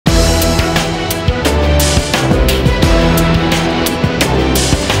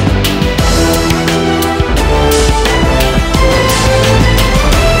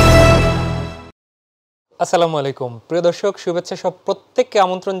আসসালামু আলাইকুম প্রিয় দর্শক শুভেচ্ছা সব প্রত্যেককে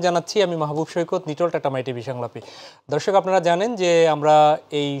আমন্ত্রণ জানাচ্ছি আমি মাহবুব সৈকত নিটল টাটা মাইটিভ সংলাপে দর্শক আপনারা জানেন যে আমরা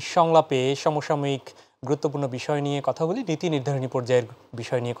এই সংলাপে সমসাময়িক গুরুত্বপূর্ণ বিষয় নিয়ে কথা বলি নীতি নির্ধারণী পর্যায়ের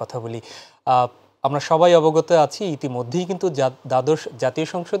বিষয় নিয়ে কথা বলি আমরা সবাই অবগত আছি ইতিমধ্যেই কিন্তু দ্বাদশ জাতীয়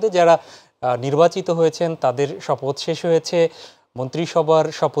সংসদে যারা নির্বাচিত হয়েছেন তাদের শপথ শেষ হয়েছে মন্ত্রিসভার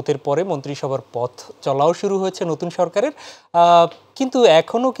শপথের পরে মন্ত্রিসভার পথ চলাও শুরু হয়েছে নতুন সরকারের কিন্তু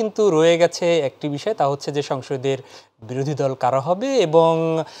এখনও কিন্তু রয়ে গেছে একটি বিষয় তা হচ্ছে যে সংসদের বিরোধী দল কারা হবে এবং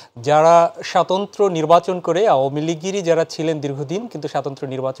যারা স্বতন্ত্র নির্বাচন করে আওয়ামী লীগেরই যারা ছিলেন দীর্ঘদিন কিন্তু স্বতন্ত্র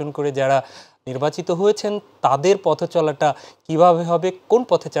নির্বাচন করে যারা নির্বাচিত হয়েছেন তাদের পথ চলাটা কিভাবে হবে কোন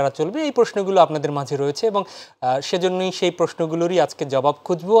পথে যারা চলবে এই প্রশ্নগুলো আপনাদের মাঝে রয়েছে এবং সেজন্যই সেই প্রশ্নগুলোরই আজকে জবাব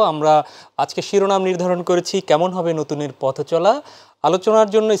খুঁজবো আমরা আজকে শিরোনাম নির্ধারণ করেছি কেমন হবে নতুনের পথ চলা আলোচনার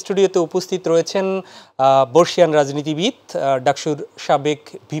জন্য স্টুডিওতে উপস্থিত রয়েছেন বর্ষিয়ান রাজনীতিবিদ ডাকসুর সাবেক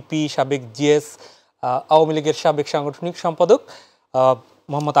ভিপি সাবেক জিএস আওয়ামী লীগের সাবেক সাংগঠনিক সম্পাদক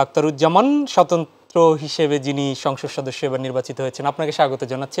মোহাম্মদ আখতারুজ্জামান স্বতন্ত্র হিসেবে যিনি সংসদ সদস্য এবার নির্বাচিত হয়েছেন আপনাকে স্বাগত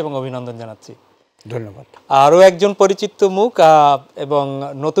জানাচ্ছি এবং অভিনন্দন জানাচ্ছি ধন্যবাদ আরও একজন পরিচিত মুখ এবং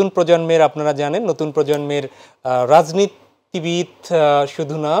নতুন প্রজন্মের আপনারা জানেন নতুন প্রজন্মের রাজনীতিবিদ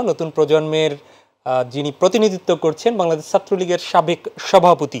শুধু না নতুন প্রজন্মের যিনি প্রতিনিধিত্ব করছেন বাংলাদেশ ছাত্রলীগের সাবেক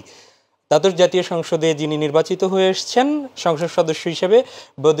সভাপতি দ্বাদশ জাতীয় সংসদে যিনি নির্বাচিত হয়ে এসেছেন সংসদ সদস্য হিসেবে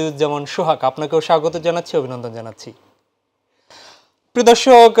বদিউজ্জামান সোহাগ আপনাকেও স্বাগত জানাচ্ছি অভিনন্দন জানাচ্ছি প্রিয়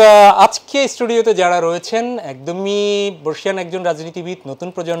দর্শক আজকে স্টুডিওতে যারা রয়েছেন একদমই বর্ষিয়ান একজন রাজনীতিবিদ নতুন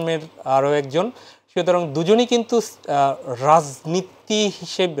প্রজন্মের আরও একজন সুতরাং দুজনই কিন্তু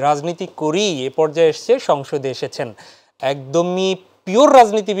রাজনীতি করেই এ পর্যায়ে এসছে সংসদে এসেছেন একদমই পিওর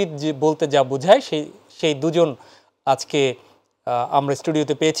রাজনীতিবিদ বলতে যা বোঝায় সেই দুজন আজকে আমরা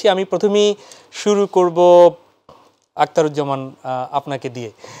স্টুডিওতে পেয়েছি আমি প্রথমেই শুরু করব আখতারুজ্জামান আপনাকে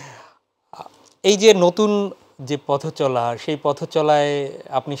দিয়ে এই যে নতুন যে পথ চলা সেই পথ চলায়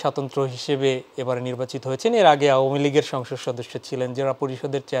আপনি স্বতন্ত্র হিসেবে এবারে নির্বাচিত হয়েছেন এর আগে আওয়ামী লীগের সংসদ সদস্য ছিলেন জেলা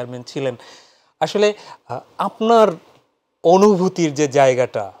পরিষদের চেয়ারম্যান ছিলেন আসলে আপনার অনুভূতির যে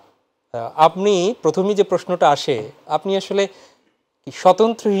জায়গাটা আপনি প্রথমেই যে প্রশ্নটা আসে আপনি আসলে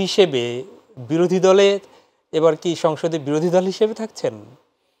স্বতন্ত্র হিসেবে বিরোধী দলে এবার কি সংসদে বিরোধী দল হিসেবে থাকছেন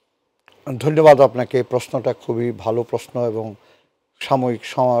ধন্যবাদ আপনাকে প্রশ্নটা খুবই ভালো প্রশ্ন এবং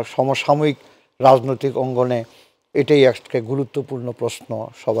সমসাময়িক রাজনৈতিক অঙ্গনে এটাই একটা গুরুত্বপূর্ণ প্রশ্ন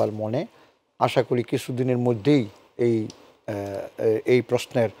সবার মনে আশা করি কিছুদিনের মধ্যেই এই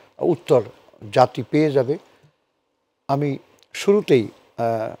প্রশ্নের উত্তর জাতি পেয়ে যাবে আমি শুরুতেই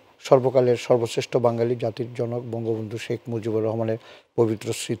সর্বকালের সর্বশ্রেষ্ঠ বাঙালি জাতির জনক বঙ্গবন্ধু শেখ মুজিবুর রহমানের পবিত্র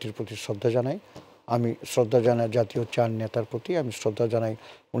স্মৃতির প্রতি শ্রদ্ধা জানাই আমি শ্রদ্ধা জানাই জাতীয় চার নেতার প্রতি আমি শ্রদ্ধা জানাই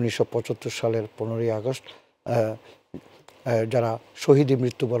 1975 সালের 15ই আগস্ট যারা শহীদে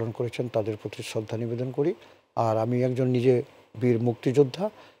মৃত্যুবরণ করেছেন তাদের প্রতি শ্রদ্ধা নিবেদন করি আর আমি একজন নিজে বীর মুক্তিযোদ্ধা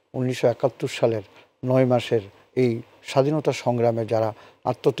 1971 সালের 9 মাসের এই স্বাধীনতা সংগ্রামে যারা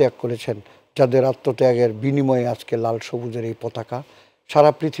আত্মত্যাগ করেছেন যাদের আত্মত্যাগের বিনিময়ে আজকে লাল সবুজের এই পতাকা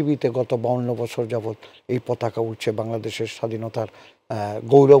সারা পৃথিবীতে গত 52 বছর যাবৎ এই পতাকা উঠছে বাংলাদেশের স্বাধীনতার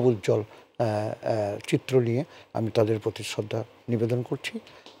গৌরব উজ্জ্বল চিত্র নিয়ে আমি তাদের প্রতি শ্রদ্ধা নিবেদন করছি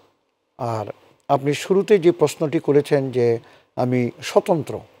আর আপনি শুরুতে যে প্রশ্নটি করেছেন যে আমি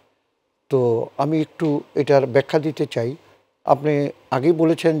স্বতন্ত্র তো আমি একটু এটার ব্যাখ্যা দিতে চাই আপনি আগেই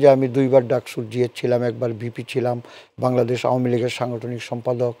বলেছেন যে আমি দুইবার ডাকসুর জিএস ছিলাম একবার ভিপি ছিলাম বাংলাদেশ আওয়ামী লীগের সাংগঠনিক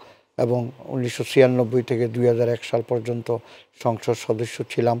সম্পাদক এবং 1996 থেকে 2001 সাল পর্যন্ত সংসদ সদস্য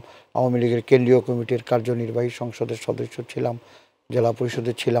ছিলাম আওয়ামী লীগের কেন্দ্রীয় কমিটির কার্যনির্বাহী সংসদের সদস্য ছিলাম জেলা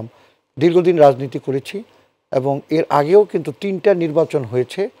পরিষদে ছিলাম দীর্ঘদিন রাজনীতি করেছি এবং এর আগেও কিন্তু 3টা নির্বাচন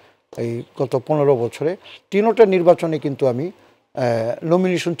হয়েছে এই গত 15 বছরে 3টা নির্বাচনে কিন্তু আমি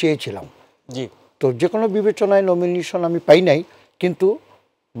নমিনেশন চেয়েছিলাম জি তো যে কোনো বিবেচনায় নমিনেশন আমি পাই নাই কিন্তু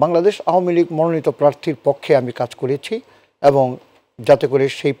বাংলাদেশ আওয়ামী লীগ মনোনীত প্রার্থীর পক্ষে আমি কাজ করেছি এবং যাতে করে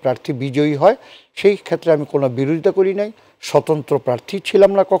সেই প্রার্থী বিজয়ী হয় সেই ক্ষেত্রে আমি কোনো বিরোধিতা করি নাই স্বতন্ত্র প্রার্থী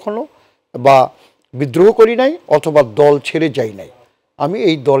ছিলাম না কখনো বা বিদ্রোহ করি নাই অথবা দল ছেড়ে যাই নাই আমি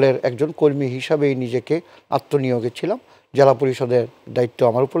এই দলের একজন কর্মী হিসাবেই নিজেকে আত্মনিয়োগে ছিলাম জেলা পরিষদের দায়িত্ব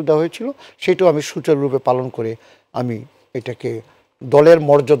আমার উপর দেওয়া হয়েছিল সেটাও আমি সুচারুরূপে পালন করে আমি এটাকে দলের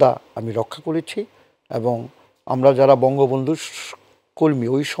মর্যাদা আমি রক্ষা করেছি এবং আমরা যারা বঙ্গবন্ধুর কর্মী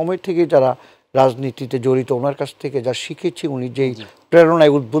ওই সময় থেকে যারা রাজনীতিতে জড়িত ওনার কাছ থেকে যা শিখেছি উনি যেই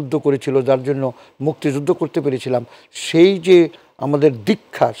প্রেরণায় উদ্বুদ্ধ করেছিল যার জন্য মুক্তিযুদ্ধ করতে পেরেছিলাম সেই যে আমাদের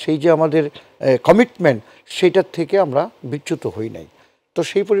দীক্ষা সেই যে আমাদের কমিটমেন্ট সেইটার থেকে আমরা বিচ্যুত হই নাই তো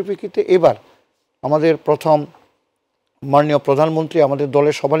সেই পরিপ্রেক্ষিতে এবার আমাদের প্রথম মাননীয় প্রধানমন্ত্রী আমাদের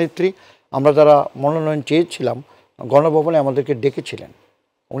দলের সভানেত্রী আমরা যারা মনোনয়ন চেয়েছিলাম গণভবনে আমাদেরকে ডেকেছিলেন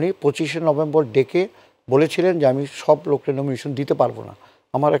উনি 25শে নভেম্বর ডেকে বলেছিলেন যে আমি সব লোকের নমিনেশন দিতে পারবো না,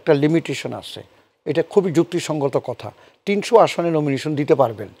 আমার একটা লিমিটেশন আছে। এটা খুবই যুক্তিসঙ্গত কথা। 300 আসনে নমিনেশন দিতে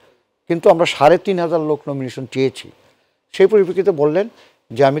পারবেন, কিন্তু আমরা 3500 লোক নমিনেশন চেয়েছি। সেই পরিপ্রেক্ষিতে বললেন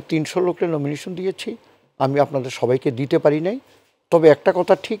যে আমি 300 লোকের নমিনেশন দিয়েছি, আমি আপনাদের সবাইকে দিতে পারি নাই। তবে একটা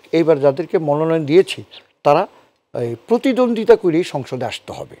কথা ঠিক, এইবার যাদেরকে মনোনয়ন দিয়েছি তারা প্রতিদ্বন্দ্বিতা করেই সংসদে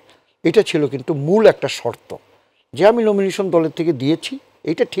আসতে হবে। এটা ছিল কিন্তু মূল একটা শর্ত, যে আমি নমিনেশন দলের থেকে দিয়েছি।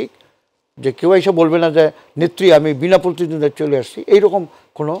 এইটা ঠিক যে কেউ এসে বলবে না যে নেত্রী আমি বিনা প্রতিদ্বন্দ্বিতায় চলে আসছি, এইরকম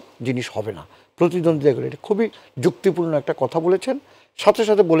কোনো জিনিস হবে না। প্রতিদ্বন্দ্বিতা করে, এটা খুবই যুক্তিপূর্ণ একটা কথা বলেছেন। সাথে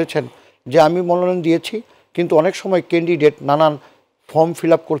সাথে বলেছেন যে আমি মনোনয়ন দিয়েছি, কিন্তু অনেক সময় ক্যান্ডিডেট নানান ফর্ম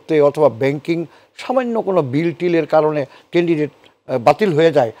ফিল আপ করতে অথবা ব্যাংকিং সামান্য কোনো বিল টিলের কারণে ক্যান্ডিডেট বাতিল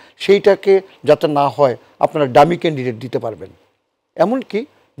হয়ে যায়, সেইটাকে যাতে না হয় আপনারা ডামি ক্যান্ডিডেট দিতে পারবেন। এমনকি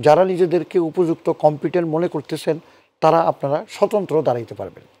যারা নিজেদেরকে উপযুক্ত কম্পিটেন্ট মনে করতেছেন তারা আপনারা স্বতন্ত্র দাঁড়াইতে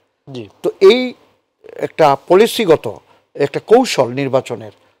পারবেন। তো এই একটা পলিসিগত একটা কৌশল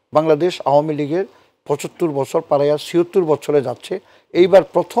নির্বাচনের, বাংলাদেশ আওয়ামী লীগের 75 বছর পাড়াইয়া 76 বছরে যাচ্ছে। এইবার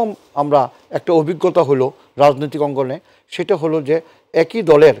প্রথম আমরা একটা অভিজ্ঞতা হলো রাজনৈতিক অঙ্গনে, সেটা হলো যে একই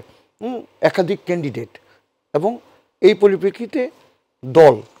দলের একাধিক ক্যান্ডিডেট, এবং এই পরিপ্রেক্ষিতে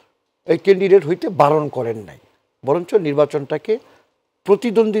দল এই ক্যান্ডিডেট হইতে বারণ করেন নাই, বরঞ্চ নির্বাচনটাকে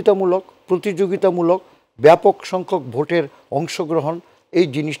প্রতিদ্বন্দ্বিতামূলক, প্রতিযোগিতামূলক, ব্যাপক সংখ্যক ভোটের অংশগ্রহণ, এই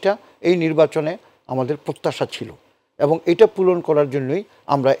জিনিসটা এই নির্বাচনে আমাদের প্রত্যাশা ছিল, এবং এটা পূরণ করার জন্যই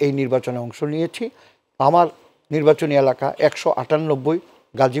আমরা এই নির্বাচনে অংশ নিয়েছি। আমার নির্বাচনী এলাকা 198,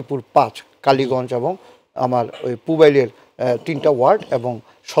 গাজীপুর 5, কালীগঞ্জ এবং আমার ওই পুবাইলের 3টা ওয়ার্ড এবং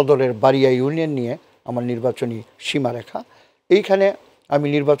সদরের বাড়িয়া ইউনিয়ন নিয়ে আমার নির্বাচনী সীমারেখা। এইখানে আমি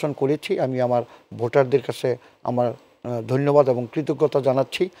নির্বাচন করেছি। আমি আমার ভোটারদের কাছে আমার ধন্যবাদ এবং কৃতজ্ঞতা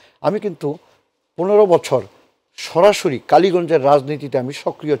জানাচ্ছি। আমি কিন্তু 15 বছর সরাসরি কালীগঞ্জের রাজনীতিতে আমি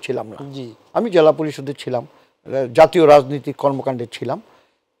সক্রিয় ছিলাম না। আমি জেলা পরিষদে ছিলাম, জাতীয় রাজনীতিক কর্মকাণ্ডে ছিলাম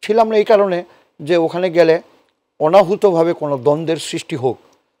না এই কারণে যে ওখানে গেলে অনাহুতভাবে কোনো দ্বন্দ্বের সৃষ্টি হোক,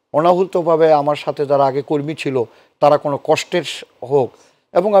 অনাহুতভাবে আমার সাথে যারা আগে কর্মী ছিল তারা কোনো কষ্টের হোক,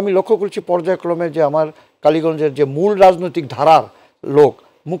 এবং আমি লক্ষ্য করছি পর্যায়ক্রমে যে আমার কালীগঞ্জের যে মূল রাজনৈতিক ধারার লোক,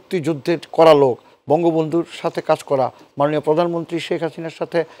 মুক্তিযুদ্ধের করা লোক, বঙ্গবন্ধুর সাথে কাজ করা, মাননীয় প্রধানমন্ত্রী শেখ হাসিনার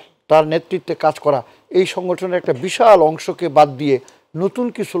সাথে তার নেতৃত্বে কাজ করা, এই সংগঠনের একটা বিশাল অংশকে বাদ দিয়ে নতুন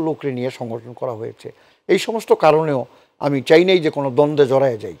কিছু লোককে নিয়ে সংগঠন করা হয়েছে। এই সমস্ত কারণেও আমি চাই নাই যে কোনো দ্বন্দ্বে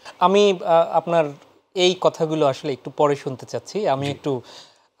জড়ায় যাই। আমি আপনার এই কথাগুলো আসলে একটু পরে শুনতে চাচ্ছি। আমি একটু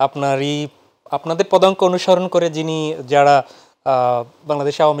আপনাদের পদাঙ্ক অনুসরণ করে যারা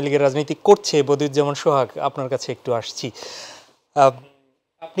বাংলাদেশ আওয়ামী লীগের রাজনীতি করছে, বদিউজ্জামান সোহাগ, আপনার কাছে একটু আসছি।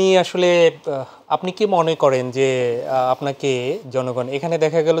 আপনি কি মনে করেন যে আপনাকে জনগণ এখানে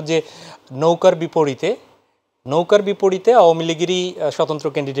দেখা গেল যে নৌকার বিপরীতে আওয়ামী লীগেরই স্বতন্ত্র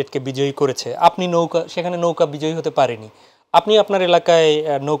ক্যান্ডিডেটকে বিজয়ী করেছে, আপনি সেখানে নৌকা বিজয়ী হতে পারেনি, আপনি আপনার এলাকায়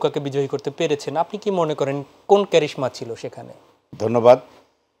নৌকাকে বিজয়ী করতে পেরেছেন, আপনি কি মনে করেন কোন ক্যারিশমা ছিল সেখানে? ধন্যবাদ।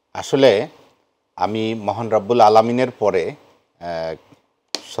 আসলে আমি মহান রব্বুল আলামিনের পরে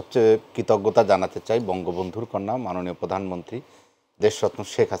সবচেয়ে কৃতজ্ঞতা জানাতে চাই বঙ্গবন্ধুর কন্যা মাননীয় প্রধানমন্ত্রী দেশরত্ন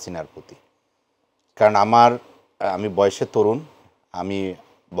শেখ হাসিনার প্রতি। কারণ আমি বয়সে তরুণ, আমি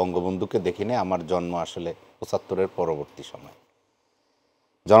বঙ্গবন্ধুকে দেখিনি, আমার জন্ম আসলে 75-এর পরবর্তী সময়।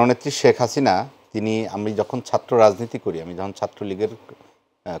 জননেত্রী শেখ হাসিনা আমি যখন ছাত্র রাজনীতি করি, আমি যখন ছাত্রলীগের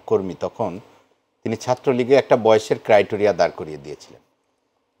কর্মী, তখন তিনি ছাত্রলীগে একটা বয়সের ক্রাইটেরিয়া দাঁড় করিয়ে দিয়েছিলেন,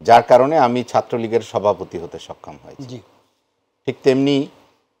 যার কারণে আমি ছাত্রলীগের সভাপতি হতে সক্ষম হয়েছি। ঠিক তেমনি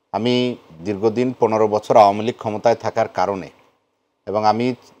আমি দীর্ঘদিন 15 বছর আওয়ামী লীগ ক্ষমতায় থাকার কারণে, এবং আমি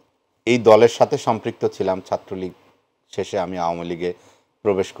এই দলের সাথে সম্পৃক্ত ছিলাম, ছাত্রলীগ শেষে আমি আওয়ামী লীগে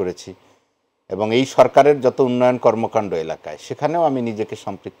প্রবেশ করেছি, এবং এই সরকারের যত উন্নয়ন কর্মকাণ্ড এলাকায়, সেখানেও আমি নিজেকে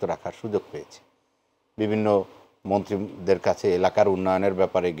সম্পৃক্ত রাখার সুযোগ পেয়েছি। বিভিন্ন মন্ত্রীদের কাছে এলাকার উন্নয়নের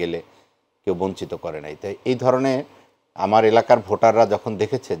ব্যাপারে গেলে কেউ বঞ্চিত করে নাই। তাই এই ধরনের আমার এলাকার ভোটাররা যখন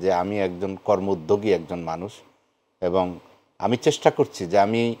দেখেছে যে আমি একজন কর্মোদ্যোগী একজন মানুষ, এবং আমি চেষ্টা করছি যে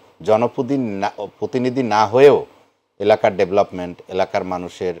আমি জনপ্রতিনিধি না হয়েও এলাকার ডেভেলপমেন্ট, এলাকার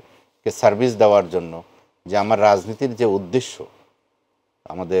মানুষেরকে সার্ভিস দেওয়ার জন্য, যে আমার রাজনীতির যে উদ্দেশ্য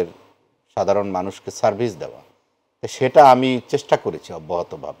আমাদের সাধারণ মানুষকে সার্ভিস দেওয়া, সেটা আমি চেষ্টা করেছি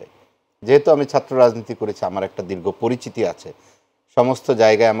অব্যাহতভাবে। যেহেতু আমি ছাত্র রাজনীতি করেছি, আমার একটা দীর্ঘ পরিচিতি আছে, সমস্ত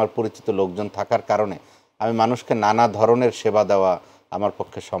জায়গায় আমার পরিচিত লোকজন থাকার কারণে আমি মানুষকে নানা ধরনের সেবা দেওয়া আমার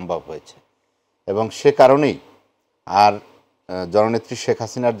পক্ষে সম্ভব হয়েছে। এবং সে কারণেই জননেত্রী শেখ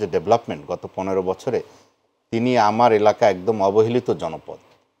হাসিনার যে ডেভেলপমেন্ট গত 15 বছরে, তিনি আমার এলাকা একদম অবহেলিত জনপদ,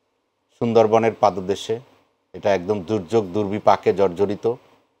 সুন্দরবনের পাদদেশে, এটা একদম দুর্যোগ দুর্বিপাকে জর্জরিত,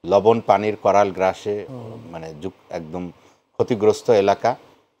 লবণ পানির করাল গ্রাসে একদম ক্ষতিগ্রস্ত এলাকা।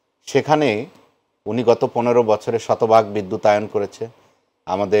 সেখানে উনি গত 15 বছরে শতভাগ বিদ্যুতায়ন করেছে,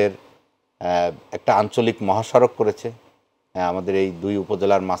 আমাদের একটা আঞ্চলিক মহাসড়ক করেছে, আমাদের এই 2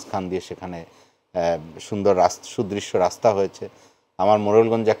 উপজেলার মাঝখান দিয়ে সেখানে সুন্দর সুদৃশ্য রাস্তা হয়েছে। আমার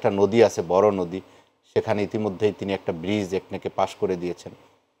মোরেলগঞ্জে একটা নদী আছে, বড় নদী, সেখানে ইতিমধ্যেই তিনি একটা ব্রিজ একনেকে পাশ করে দিয়েছেন।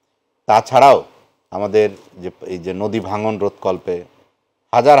 তাছাড়াও আমাদের এই যে নদী ভাঙন রোধকল্পে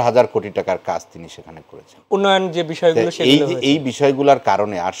হাজার হাজার কোটি টাকার কাজ তিনি সেখানে করেছেন। উন্নয়ন যে বিষয়গুলো এই বিষয়গুলোর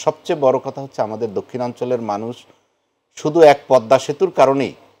কারণে, আর সবচেয়ে বড় কথা হচ্ছে আমাদের দক্ষিণাঞ্চলের মানুষ শুধু এক পদ্মা সেতুর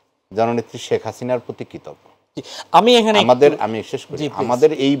কারণেই জননেত্রী শেখ হাসিনার প্রতি কৃতজ্ঞ। আমি শেষ করি,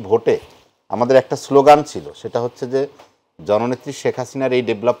 আমাদের এই ভোটে আমাদের একটা স্লোগান ছিল, সেটা হচ্ছে যে জননেত্রী শেখ হাসিনার এই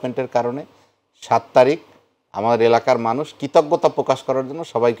ডেভেলপমেন্টের কারণে 7 তারিখ আমার এলাকার মানুষ কৃতজ্ঞতা প্রকাশ করার জন্য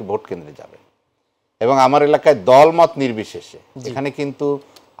সবাইকে ভোট কেন্দ্রে যাবে। এবং আমার এলাকায় দলমত নির্বিশেষে, এখানে কিন্তু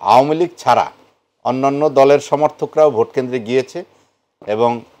আওয়ামী লীগ ছাড়া অন্যান্য দলের সমর্থকরাও ভোট কেন্দ্রে গিয়েছে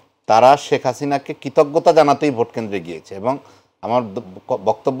এবং তারা শেখ হাসিনাকে কৃতজ্ঞতা জানাতেই ভোট কেন্দ্রে গিয়েছে। এবং আমার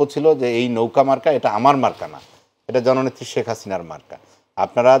বক্তব্য ছিল যে এই নৌকা মার্কা এটা আমার মার্কা না, এটা জননেত্রী শেখ হাসিনার মার্কা।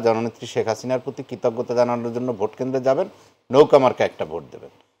 আপনারা জননেত্রী শেখ হাসিনার প্রতি কৃতজ্ঞতা জানানোর জন্য ভোট কেন্দ্রে যাবেন, নৌকা মার্কা একটা ভোট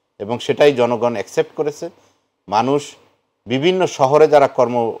দেবেন। এবং সেটাই জনগণ অ্যাকসেপ্ট করেছে। মানুষ বিভিন্ন শহরে যারা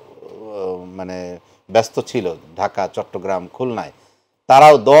ব্যস্ত ছিল, ঢাকা, চট্টগ্রাম, খুলনায়,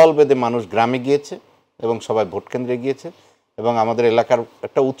 তারাও দল বেঁধে মানুষ গ্রামে গিয়েছে এবং সবাই ভোট কেন্দ্রে গিয়েছে এবং আমাদের এলাকার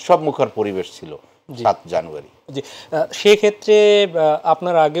একটা উৎসব মুখর পরিবেশ ছিল 7 জানুয়ারি। জি, সেক্ষেত্রে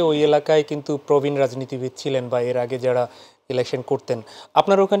আপনার আগে ওই এলাকায় কিন্তু প্রবীণ রাজনীতিবিদ ছিলেন বা এর আগে যারা ইলেকশন করতেন,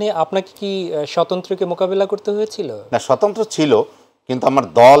 আপনার ওখানে আপনাকে কি স্বতন্ত্রকে মোকাবেলা করতে হয়েছিল? না, স্বতন্ত্র ছিল, কিন্তু আমার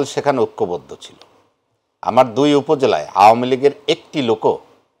দল সেখানে ঐক্যবদ্ধ ছিল। আমার 2 উপজেলায় আওয়ামী লীগের একটি লোকও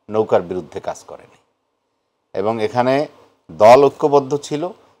নৌকার বিরুদ্ধে কাজ করেনি এবং এখানে দল ঐক্যবদ্ধ ছিল,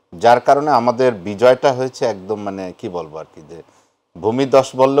 যার কারণে আমাদের বিজয়টা হয়েছে একদম কি বলবো আর কি, যে ভূমিদশ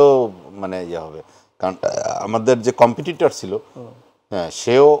বললেও ইয়ে হবে। কারণ আমাদের যে কম্পিটিটর ছিল, হ্যাঁ,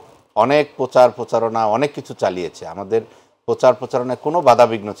 সেও অনেক প্রচারণা অনেক কিছু চালিয়েছে। আমাদের প্রচারণায় কোনো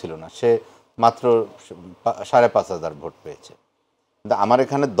বাধাবিঘ্ন ছিল না, সে মাত্র 5,500 ভোট পেয়েছে। কিন্তু আমার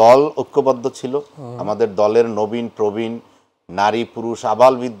এখানে দল ঐক্যবদ্ধ ছিল, আমাদের দলের নবীন প্রবীণ নারী পুরুষ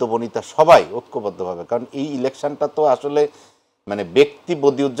আবাল বৃদ্ধ বনিতা সবাই ঐক্যবদ্ধভাবে। কারণ এই ইলেকশনটা তো আসলে ব্যক্তি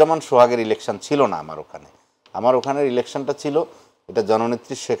বদিউজ্জামান সোহাগের ইলেকশন ছিল না। আমার ওখানের ইলেকশনটা ছিল, এটা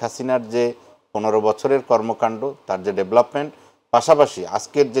জননেত্রী শেখ হাসিনার যে 15 বছরের কর্মকাণ্ড, তার যে ডেভেলপমেন্ট, পাশাপাশি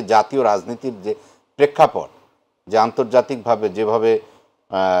আজকের যে জাতীয় রাজনীতির যে প্রেক্ষাপট, যে আন্তর্জাতিকভাবে যেভাবে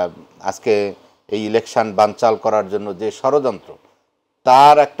আজকে এই ইলেকশন বানচাল করার জন্য যে ষড়যন্ত্র,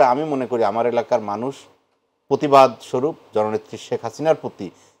 তার একটা আমি মনে করি আমার এলাকার মানুষ প্রতিবাদ স্বরূপ জননেত্রী শেখ হাসিনার প্রতি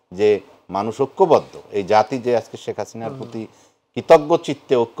যে মানুষ ঐক্যবদ্ধ, এই জাতি যে আজকে শেখ হাসিনার প্রতি কৃতজ্ঞ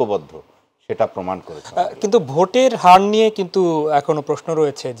চিত্তে ঐক্যবদ্ধ, সেটা প্রমাণ করেছে। কিন্তু ভোটের হার নিয়ে কিন্তু এখনো প্রশ্ন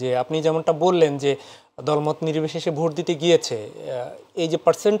রয়েছে, যে আপনি যেমনটা বললেন যে দলমত নির্বিশেষে ভোট দিতে গিয়েছে, এই যে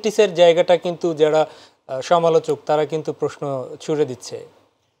পার্সেন্টেজের জায়গাটা কিন্তু যারা সমালোচক তারা কিন্তু প্রশ্ন ছুড়ে দিচ্ছে।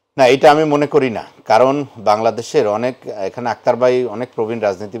 না, এটা আমি মনে করি না। কারণ বাংলাদেশের এখানে আক্তার ভাই অনেক প্রবীণ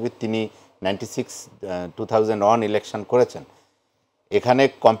রাজনীতিবিদ, তিনি 2001 ইলেকশন করেছেন। এখানে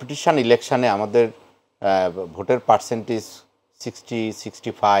কম্পিটিশন ইলেকশনে আমাদের ভোটের পার্সেন্টেজ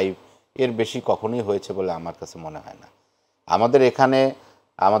 60-65 এর বেশি কখনোই হয়েছে বলে আমার কাছে মনে হয় না। আমাদের এখানে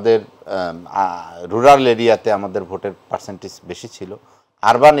রুরাল এরিয়াতে আমাদের ভোটের পার্সেন্টেজ বেশি ছিল,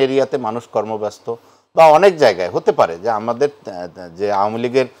 আরবান এরিয়াতে মানুষ কর্মব্যস্ত বা অনেক জায়গায় হতে পারে যে আমাদের যে আওয়ামী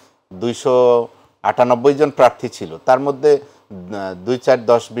লীগের 298 জন প্রার্থী ছিল, তার মধ্যে 2, 4,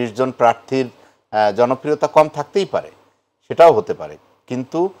 10, 20 জন প্রার্থীর জনপ্রিয়তা কম থাকতেই পারে, সেটাও হতে পারে।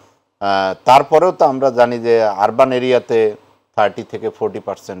 কিন্তু তারপরেও তো আমরা জানি যে আরবান এরিয়াতে 30 থেকে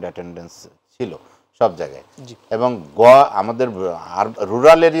 40% অ্যাটেন্ডেন্স ছিল সব জায়গায়, এবং আমাদের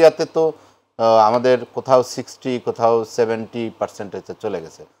রুরাল এরিয়াতে তো আমাদের কোথাও 60, কোথাও 70% চলে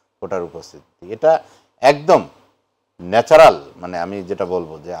গেছে ভোটার উপস্থিতি। এটা একদম ন্যাচারাল। আমি যেটা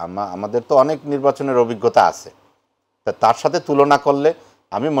বলবো যে আমাদের তো অনেক নির্বাচনের অভিজ্ঞতা আছে, তার সাথে তুলনা করলে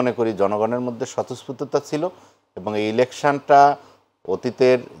আমি মনে করি জনগণের মধ্যে স্বতঃস্ফূর্ততা ছিল এবং এই ইলেকশনটা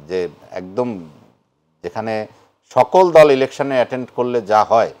অতীতের যে একদম যেখানে সকল দল ইলেকশনে অ্যাটেন্ড করলে যা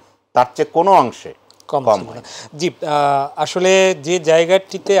হয় তার চেয়ে কোনো অংশে কম হয়। জি, আসলে যে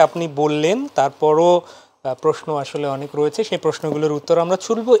জায়গাটিতে আপনি বললেন, তারপরও প্রশ্ন আসলে অনেক রয়েছে, সেই প্রশ্নগুলোর উত্তর আমরা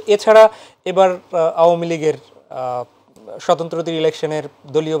ছুড়ব। এছাড়া এবার আওয়ামী লীগের স্বতন্ত্রদের ইলেকশনের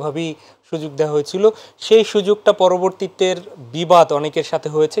দলীয়ভাবেই সুযোগ দেওয়া হয়েছিল, সেই সুযোগটা পরবর্তীতে বিবাদ অনেকের সাথে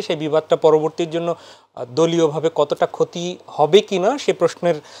হয়েছে, সেই বিবাদটা পরবর্তীর জন্য দলীয়ভাবে কতটা ক্ষতি হবে কিনা সে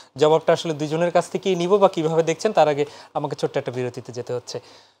প্রশ্নের জবাবটা আসলে দুজনের কাছ থেকেই নিব, বা কিভাবে দেখছেন তার আগে আমাকে ছোট্ট একটা বিরতিতে যেতে হচ্ছে।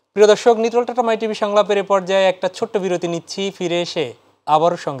 প্রিয় দর্শক, নিটল টাটা মাইটিভি সংলাপের এ পর্যায়ে একটা ছোট্ট বিরতি নিচ্ছি, ফিরে এসে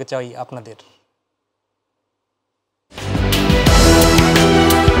আবারও সঙ্গে চাই আপনাদের।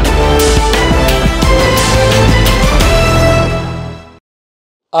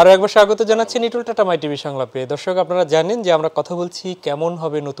 আর একবার স্বাগত জানাচ্ছি নিটল টাটা মাই টিভি সংলাপে। দর্শক, আপনারা জানেন যে আমরা কথা বলছি কেমন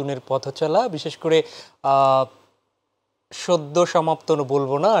হবে নতুনের পথ চলা, বিশেষ করে সদ্য সমাপ্ত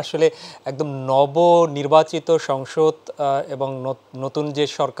বলবো না, আসলে একদম নব নির্বাচিত সংসদ এবং নতুন যে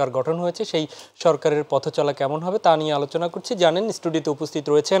সরকার গঠন হয়েছে সেই সরকারের পথ চলা কেমন হবে তা নিয়ে আলোচনা করছি। জানেন স্টুডিওতে উপস্থিত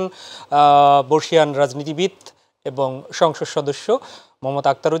রয়েছেন বর্ষিয়ান রাজনীতিবিদ এবং সংসদ সদস্য মোহাম্মদ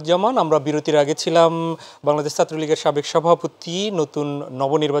আখতারুজ্জামান। আমরা বিরতির আগে ছিলাম বাংলাদেশ ছাত্রলীগের সাবেক সভাপতি নতুন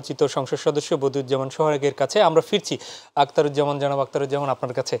নবনির্বাচিত সংসদ সদস্য বদিউজ্জামান সোহাগের কাছে। আমরা ফিরছি আখতারুজ্জামান, জনাব আখতারুজ্জামান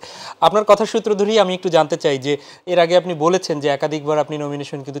আপনার কাছে। আপনার কথা সূত্র ধরেই আমি একটু জানতে চাই যে এর আগে আপনি বলেছেন যে একাধিকবার আপনি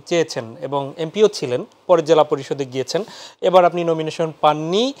নমিনেশন কিন্তু চেয়েছেন এবং এমপিও ছিলেন, পরে জেলা পরিষদে গিয়েছেন, এবার আপনি নমিনেশন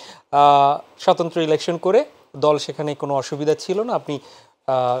পাননি, স্বতন্ত্র ইলেকশন করে দল সেখানে কোনো অসুবিধা ছিল না, আপনি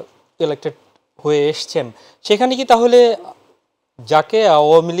ইলেক্টেড হয়ে এসছেন। সেখানে কি তাহলে যাকে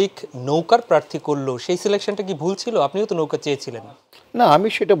আওয়ামী লীগ নৌকার প্রার্থী করলো সেই সিলেকশনটা কি ভুল ছিল? আপনিও তো নৌকা চেয়েছিলেন। না, আমি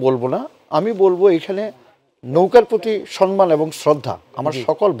সেটা বলবো না। আমি বলবো এখানে নৌকার প্রতি সম্মান এবং শ্রদ্ধা আমার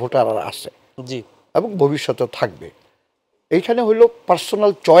সকল ভোটাররা আছে, জি, এবং ভবিষ্যতে থাকবে। এইখানে হইল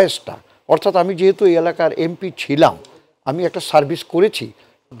পার্সোনাল চয়েসটা, অর্থাৎ আমি যেহেতু এই এলাকার এমপি ছিলাম, আমি একটা সার্ভিস করেছি,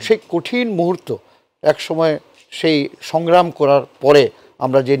 সেই কঠিন মুহূর্ত এক সময় সেই সংগ্রাম করার পরে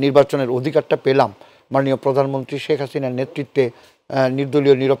আমরা যে নির্বাচনের অধিকারটা পেলাম মাননীয় প্রধানমন্ত্রী শেখ হাসিনার নেতৃত্বে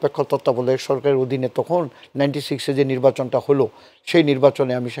নির্দলীয় নিরপেক্ষ তত্ত্বাবধায়ক সরকারের অধীনে তখন 96-এ যে নির্বাচনটা হলো, সেই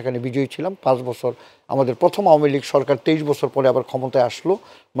নির্বাচনে আমি সেখানে বিজয়ী ছিলাম। 5 বছর আমাদের প্রথম আওয়ামী লীগ সরকার 23 বছর পরে আবার ক্ষমতায় আসলো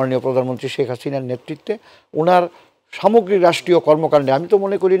মাননীয় প্রধানমন্ত্রী শেখ হাসিনার নেতৃত্বে। ওনার সামগ্রিক রাষ্ট্রীয় কর্মকাণ্ডে আমি তো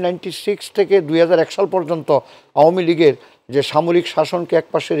মনে করি 96 থেকে 2001 সাল পর্যন্ত আওয়ামী লীগের যে সামরিক শাসনকে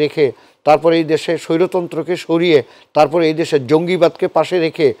একপাশে রেখে তারপরে এই দেশে স্বৈরতন্ত্রকে সরিয়ে তারপরে এই দেশের জঙ্গিবাদকে পাশে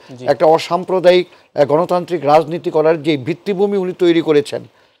রেখে একটা অসাম্প্রদায়িক গণতান্ত্রিক রাজনীতি করার যে ভিত্তিভূমি উনি তৈরি করেছেন,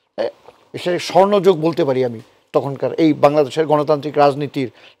 সে স্বর্ণযুগ বলতে পারি আমি তখনকার এই বাংলাদেশের গণতান্ত্রিক রাজনীতির,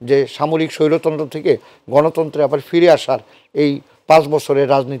 যে সামরিক স্বৈরতন্ত্র থেকে গণতন্ত্রে আবার ফিরে আসার এই 5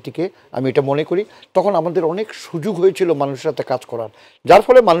 বছরের রাজনীতিকে আমি এটা মনে করি। তখন আমাদের অনেক সুযোগ হয়েছিল মানুষের সাথে কাজ করার, যার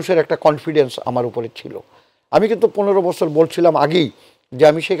ফলে মানুষের একটা কনফিডেন্স আমার উপরে ছিল। আমি কিন্তু 15 বছর বলছিলাম আগেই যে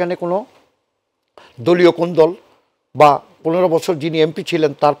আমি সেখানে কোনো দলীয় কোন দল বা 15 বছর যিনি এমপি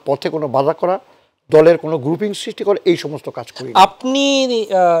ছিলেন তার পথে কোনো বাধা করা, দলের কোনো গ্রুপিং সৃষ্টি করে এই সমস্ত কাজ করি। আপনি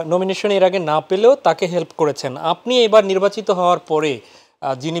নমিনেশন এর আগে না পেলেও তাকে হেল্প করেছেন। আপনি এবার নির্বাচিত হওয়ার পরে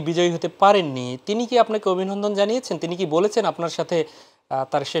যিনি বিজয়ী হতে পারেননি তিনি কি আপনাকে অভিনন্দন জানিয়েছেন? তিনি কি বলেছেন আপনার সাথে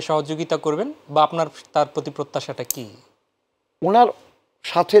তার সে সহযোগিতা করবেন, বা আপনার তার প্রতি প্রত্যাশাটা কি? ওনার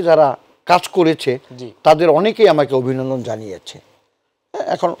সাথে যারা কাজ করেছে তাদের অনেকেই আমাকে অভিনন্দন জানিয়েছে।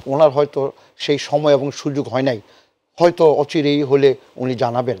 এখন ওনার হয়তো সেই সময় এবং সুযোগ হয় নাই, হয়তো অচিরেই হলে উনি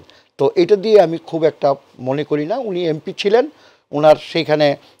জানাবেন। তো এটা দিয়ে আমি খুব একটা মনে করি না। উনি এমপি ছিলেন, ওনার সেইখানে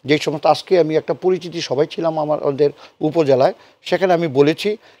যেই সমস্ত, আজকে আমি একটা পরিচিতি সবাই ছিলাম আমাদের উপজেলায়, সেখানে আমি বলেছি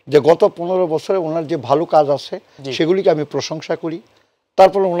যে গত 15 বছরে ওনার যে ভালো কাজ আছে সেগুলিকে আমি প্রশংসা করি,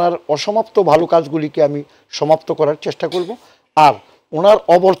 তারপর ওনার অসমাপ্ত ভালো কাজগুলিকে আমি সমাপ্ত করার চেষ্টা করব। আর ওনার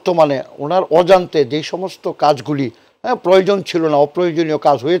অবর্তমানে ওনার অজান্তে যেই সমস্ত কাজগুলি প্রয়োজন ছিল না, অপ্রয়োজনীয়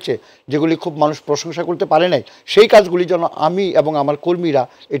কাজ হয়েছে, যেগুলি খুব মানুষ প্রশংসা করতে পারে নাই, সেই কাজগুলি যেন আমি এবং আমার কর্মীরা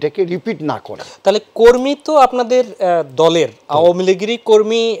এটাকে রিপিট না করে। তাহলে কর্মী তো আপনাদের দলের আওয়ামী লীগেরই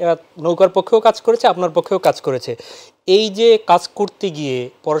কর্মী নৌকার পক্ষেও কাজ করেছে, আপনার পক্ষেও কাজ করেছে। এই যে কাজ করতে গিয়ে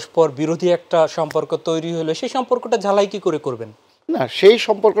পরস্পর বিরোধী একটা সম্পর্ক তৈরি হলো, সেই সম্পর্কটা ঝালাই কি করে করবেন? না, সেই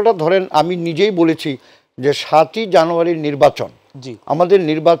সম্পর্কটা ধরেন আমি নিজেই বলেছি যে 7ই জানুয়ারির নির্বাচন, আমাদের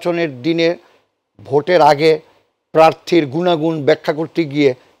নির্বাচনের দিনে ভোটের আগে প্রার্থীর গুণাগুণ ব্যাখ্যা করতে গিয়ে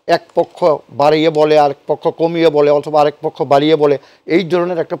এক পক্ষ বাড়িয়ে বলে, আরেক পক্ষ কমিয়ে বলে, অথবা আরেক পক্ষ বাড়িয়ে বলে, এই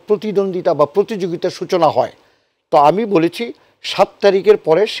ধরনের একটা প্রতিদ্বন্দ্বিতা বা প্রতিযোগিতার সূচনা হয়। তো আমি বলেছি 7 তারিখের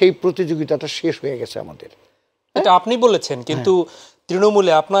পরে সেই প্রতিযোগিতাটা শেষ হয়ে গেছে আমাদের। এটা আপনি বলেছেন, কিন্তু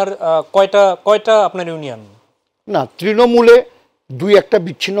তৃণমূলে আপনার কয়টা আপনার ইউনিয়ন? না, তৃণমূলে 2-1টা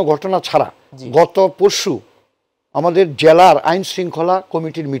বিচ্ছিন্ন ঘটনা ছাড়া গত পরশু আমাদের জেলার আইন শৃঙ্খলা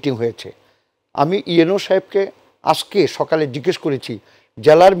কমিটির মিটিং হয়েছে। আমি ইএনও সাহেবকে আজকে সকালে জিজ্ঞেস করেছি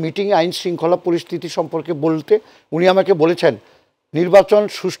জেলার মিটিংয়ে আইন শৃঙ্খলা পরিস্থিতি সম্পর্কে বলতে, উনি আমাকে বলেছেন নির্বাচন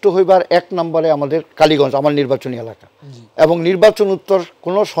সুষ্ঠু হইবার 1 নম্বরে আমাদের কালীগঞ্জ, আমার নির্বাচনী এলাকা, এবং নির্বাচন উত্তর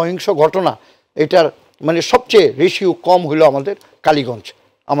কোনো সহিংস ঘটনা এটার মানে সবচেয়ে রেশিও কম হলো আমাদের কালীগঞ্জ,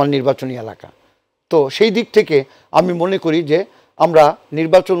 আমার নির্বাচনী এলাকা। তো সেই দিক থেকে আমি মনে করি যে আমরা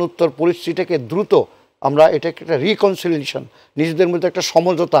নির্বাচন উত্তর পরিস্থিতিটাকে দ্রুত আমরা এটাকে একটা রিকনসিলিয়েশন, নিজেদের মধ্যে একটা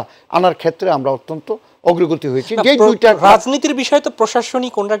সমঝোতা আনার ক্ষেত্রে আমরা অত্যন্ত অগ্রগতি হয়েছি। যে দুইটা রাজনীতির বিষয় তো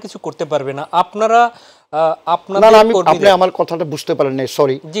প্রশাসনিক কোনটা কিছু করতে পারবে না, আপনারা আপনি আমার কথাটা বুঝতে পারেন না,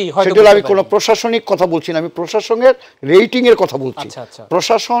 সরি। সেটা আমি কোনো প্রশাসনিক কথা বলছি না, আমি প্রশাসনের রেটিং এর কথা বলছি।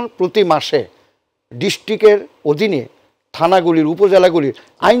 প্রশাসন প্রতি মাসে ডিস্ট্রিক্টের অধীনে থানাগুলির উপজেলাগুলির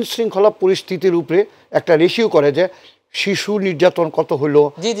আইন শৃঙ্খলা পরিস্থিতির উপরে একটা রেশিও করে যে শিশু নির্যাতন কত হলো,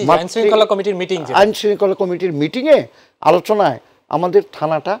 আইন শৃঙ্খলা কমিটির মিটিং, আইন শৃঙ্খলা কমিটির মিটিংয়ে আলোচনায় আমাদের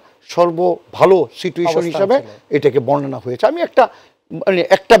থানাটা ভালো সিচুয়েশন হিসাবে এটাকে বর্ণনা হয়েছে। আমি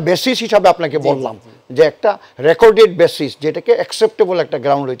একটা বেসিস হিসাবে আপনাকে বললাম যে একটা রেকর্ডেড বেসিস, যেটাকে অ্যাকসেপ্টেবল একটা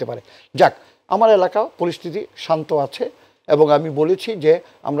গ্রাউন্ড হইতে পারে। যাক, আমার এলাকা পরিস্থিতি শান্ত আছে এবং আমি বলেছি যে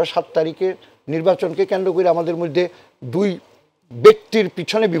আমরা 7 তারিখের নির্বাচনকে কেন্দ্র করে আমাদের মধ্যে 2 ব্যক্তির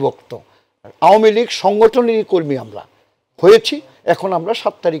পিছনে বিভক্ত। আওয়ামী লীগ সংগঠনেরই কর্মী আমরা হয়েছি, এখন আমরা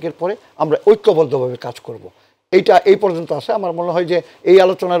 7 তারিখের পরে আমরা ঐক্যবদ্ধভাবে কাজ করব। এই পর্যন্ত আছে। আমার মনে হয় যে এই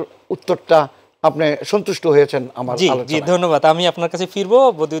আলোচনার উত্তরটা আপনি সন্তুষ্ট হয়েছেন আমার আলোচনায়। জি, ধন্যবাদ। আমি আপনার কাছে ফিরবো,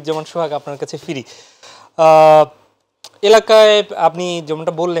 বদিউজ্জামান সোহাগ আপনার কাছে ফিরি। এলাকায় আপনি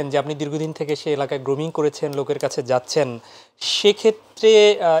যেমনটা বললেন যে আপনি দীর্ঘদিন থেকে সে এলাকায় গ্রুমিং করেছেন, লোকের কাছে যাচ্ছেন, সেক্ষেত্রে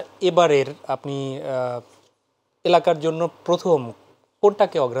এবারের আপনি এলাকার জন্য প্রথম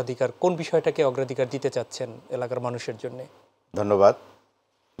কোনটাকে অগ্রাধিকার, কোন বিষয়টাকে অগ্রাধিকার দিতে চাচ্ছেন এলাকার মানুষের জন্য? ধন্যবাদ।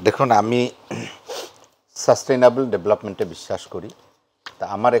 দেখুন, আমি সাস্টেইনেবল ডেভেলপমেন্টে বিশ্বাস করি। তা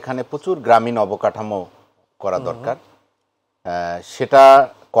আমার এখানে প্রচুর গ্রামীণ অবকাঠামো করা দরকার। সেটা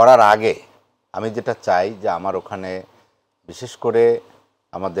করার আগে আমি যেটা চাই যে আমার ওখানে বিশেষ করে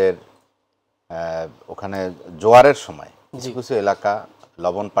আমাদের ওখানে জোয়ারের সময় কিছু কিছু এলাকা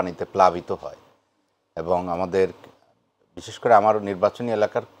লবণ পানিতে প্লাবিত হয় এবং আমাদের বিশেষ করে আমার নির্বাচনী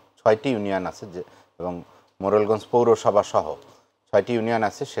এলাকার 6টি ইউনিয়ন আছে যে, এবং মোরেলগঞ্জ পৌরসভা সহ 6টি ইউনিয়ন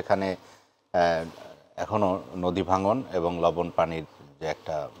আছে, সেখানে এখনও নদী ভাঙন এবং লবণ পানির যে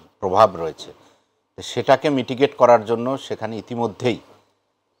একটা প্রভাব রয়েছে, সেটাকে মিটিগেট করার জন্য সেখানে ইতিমধ্যেই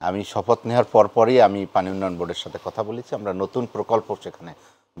আমি শপথ নেওয়ার পরপরই আমি পানি উন্নয়ন বোর্ডের সাথে কথা বলেছি, আমরা নতুন প্রকল্প সেখানে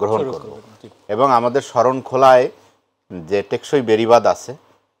গ্রহণ করব এবং আমাদের শরণখোলায় যে টেকসই বেড়িবাঁধ আছে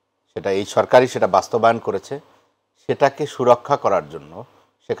সেটা এই সরকারই সেটা বাস্তবায়ন করেছে, সেটাকে সুরক্ষা করার জন্য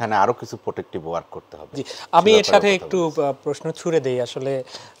সেখানে আরো কিছু প্রোটেক্টিভ ওয়ার্ক করতে হবে। আমি এর সাথে একটু প্রশ্ন ছুড়ে দেই। আসলে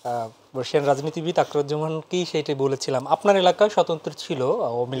বর্ষিয়ান রাজনীতিবিদ আকরুজ্জামান কি সেইটাই বলেছিলাম, আপনার এলাকায় স্বতন্ত্র ছিল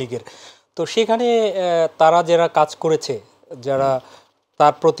আওয়ামী লীগের, তো সেখানে তারা যারা কাজ করেছে, যারা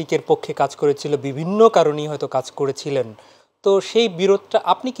তার প্রতীকের পক্ষে কাজ করেছিল, বিভিন্ন কারণেই হয়তো কাজ করেছিলেন, তো সেই বিরোধটা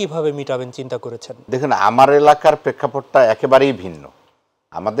আপনি কিভাবে মিটাবেন চিন্তা করেছেন? দেখুন, আমার এলাকার প্রেক্ষাপটটা একেবারেই ভিন্ন।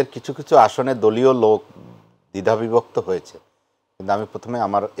 আমাদের কিছু কিছু আসনে দলীয় লোক দ্বিধাবিভক্ত হয়েছে, কিন্তু আমি প্রথমে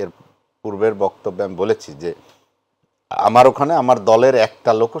আমার এর পূর্বের বক্তব্যে আমি বলেছি যে আমার ওখানে আমার দলের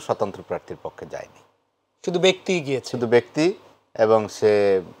একটা লোকও স্বতন্ত্র প্রার্থীর পক্ষে যায়নি, শুধু ব্যক্তি গিয়েছে, শুধু ব্যক্তি, এবং সে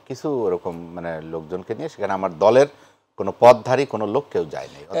কিছু ওরকম মানে লোকজনকে নিয়ে, সেখানে আমার দলের কোনো পদধারী কোনো লোক কেউ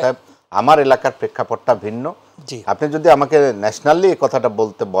যায়নি। অর্থাৎ আমার এলাকার প্রেক্ষাপটটা ভিন্ন। আপনি যদি আমাকে ন্যাশনালি এই কথাটা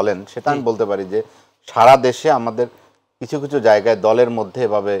বলতে বলেন, সেটা আমি বলতে পারি যে সারা দেশে আমাদের কিছু কিছু জায়গায় দলের মধ্যে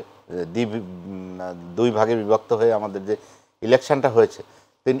এভাবে 2 ভাগে বিভক্ত হয়ে আমাদের যে ইলেকশনটা হয়েছে,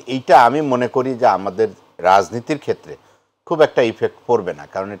 এইটা আমি মনে করি যে আমাদের রাজনীতির ক্ষেত্রে খুব একটা ইফেক্ট পড়বে না,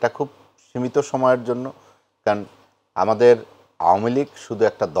 কারণ এটা খুব সীমিত সময়ের জন্য। কারণ আমাদের আওয়ামী লীগ শুধু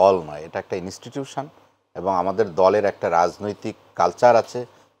একটা দল নয়, এটা একটা ইনস্টিটিউশন, এবং আমাদের দলের একটা রাজনৈতিক কালচার আছে,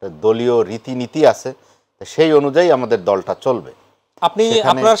 দলীয় রীতিনীতি আছে, সেই অনুযায়ী আমাদের দলটা চলবে। আপনি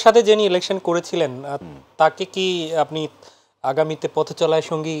আপনার সাথে যিনি ইলেকশন করেছিলেন তাকে কি আপনি আগামীতে পথচলায়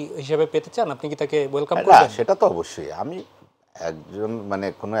সঙ্গী হিসেবে পেতে চান? আপনি কি তাকে ওয়েলকাম করবেন? সেটা তো অবশ্যই। আমি একজন মানে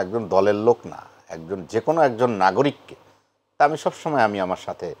কোনো একজন দলের লোক না, যে কোনো একজন নাগরিককে তা আমি সবসময় আমি আমার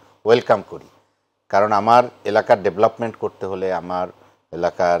সাথে ওয়েলকাম করি, কারণ আমার এলাকার ডেভেলপমেন্ট করতে হলে আমার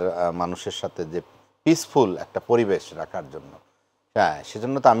এলাকার মানুষের সাথে যে পিসফুল একটা পরিবেশ রাখার জন্য, হ্যাঁ,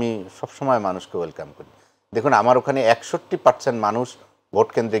 সেজন্য তো আমি সবসময় মানুষকে ওয়েলকাম করি। দেখুন, আমার ওখানে 61% মানুষ ভোট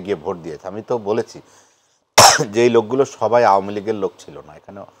কেন্দ্রে গিয়ে ভোট দিয়েছে। আমি তো বলেছি যে এই লোকগুলো সবাই আওয়ামী লীগের লোক ছিল না,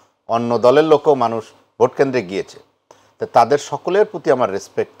 এখানে অন্য দলের লোকও মানুষ ভোট কেন্দ্রে গিয়েছে। তো তাদের সকলের প্রতি আমার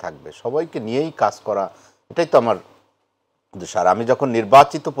রেসপেক্ট থাকবে, সবাইকে নিয়েই কাজ করা, এটাই তো আমার উদ্দেশ্য। আর আমি যখন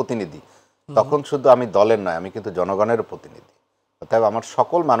নির্বাচিত প্রতিনিধি, তখন শুধু আমি দলের নয়, আমি কিন্তু জনগণেরও প্রতিনিধি। অতএব আমার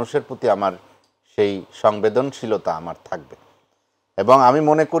সকল মানুষের প্রতি আমার সেই সংবেদনশীলতা আমার থাকবে, এবং আমি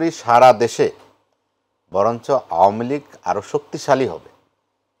মনে করি সারা দেশে বরঞ্চ আওয়ামী লীগ আরও শক্তিশালী হবে।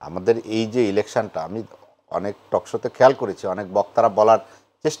 আমাদের এই যে ইলেকশনটা, আমি অনেক টকশোতে খেয়াল করেছি, অনেক বক্তারা বলার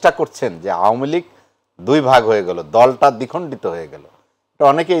চেষ্টা করছেন যে আওয়ামী লীগ 2 ভাগ হয়ে গেল, দলটা দ্বিখণ্ডিত হয়ে গেল। এটা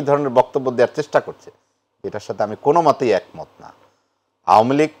অনেকে এই ধরনের বক্তব্য দেওয়ার চেষ্টা করছে, এটার সাথে আমি কোনো মতেই একমত না।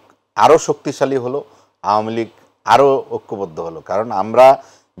 আওয়ামী লীগ আরও শক্তিশালী হলো, আওয়ামী লীগ আরও ঐক্যবদ্ধ হলো, কারণ আমরা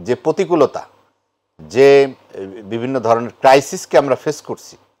যে প্রতিকূলতা, যে বিভিন্ন ধরনের ক্রাইসিসকে আমরা ফেস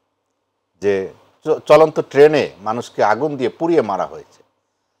করছি, যে চলন্ত ট্রেনে মানুষকে আগুন দিয়ে পুড়িয়ে মারা হয়েছে,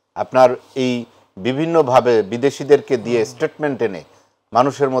 আপনার এই বিভিন্নভাবে বিদেশিদেরকে দিয়ে স্টেটমেন্ট এনে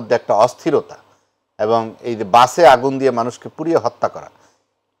মানুষের মধ্যে একটা অস্থিরতা, এবং এই যে বাসে আগুন দিয়ে মানুষকে পুড়িয়ে হত্যা করা,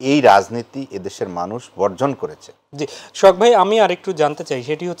 এই রাজনীতি এদেশের মানুষ বর্জন করেছে। জি শখ ভাই, আমি আরেকটু জানতে চাই,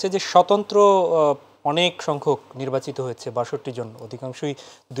 সেটি হচ্ছে যে স্বতন্ত্র অনেক সংখ্যক নির্বাচিত হয়েছে, ৬২ জন, অধিকাংশই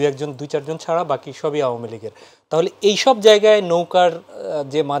দুই চারজন ছাড়া বাকি সবই আওয়ামী লীগের। তাহলে এইসব জায়গায় নৌকার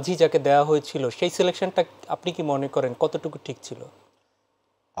যে মাঝি যাকে দেওয়া হয়েছিল সেই সিলেকশনটা আপনি কি মনে করেন কতটুকু ঠিক ছিল?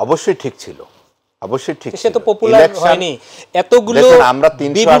 অবশ্যই ঠিক ছিল, অবশ্যই ঠিক ছিল। সে তো পপুলার হয়নি, এতগুলো আমরা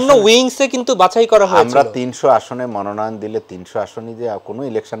বিভিন্ন উইংসে কিন্তু বাছাই করা হয়েছিল। আমরা ৩০০ আসনে মনোনয়ন দিলে ৩০০ আসনই যে কোনো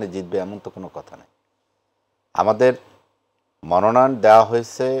ইলেকশনে জিতবে এমন তো কোনো কথা নাই। আমাদের মনোনয়ন দেওয়া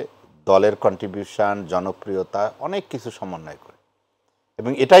হয়েছে দলের কন্ট্রিবিউশন, জনপ্রিয়তা, অনেক কিছু সমন্বয় করে,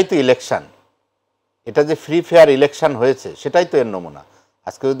 এবং এটাই তো ইলেকশন। এটা যে ফ্রি ফেয়ার ইলেকশন হয়েছে সেটাই তো এর নমুনা।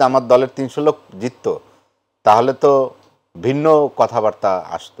 আজকে যদি আমার দলের ৩০০ লোক জিতত তাহলে তো ভিন্ন কথাবার্তা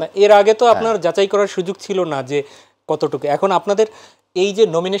আসতো। এর আগে তো আপনার যাচাই করার সুযোগ ছিল না যে কতটুকু। এখন আপনাদের এই যে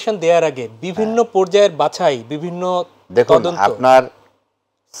নমিনেশন দেওয়ার আগে বিভিন্ন পর্যায়ের বাছাই, বিভিন্ন দেখুন, আপনার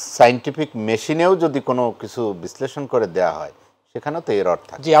সায়েন্টিফিক মেশিনেও যদি কোনো কিছু বিশ্লেষণ করে দেয়া হয় সেখানে তো এর অর্থ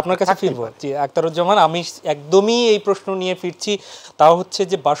থাকে। জি আপনার কাছে ফিরবো। জি আখতারুজ্জামান, আমি একদমই এই প্রশ্ন নিয়ে ফিরছি। তাও হচ্ছে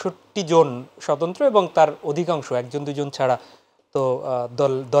যে ৬২ জন স্বতন্ত্র এবং তার অধিকাংশ ১-২ জন ছাড়া তো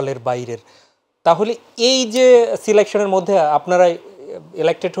দলের বাইরের। তাহলে এই যে সিলেকশনের মধ্যে আপনারা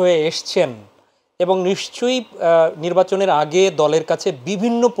ইলেক্টেড হয়ে এসছেন এবং নিশ্চয়ই নির্বাচনের আগে দলের কাছে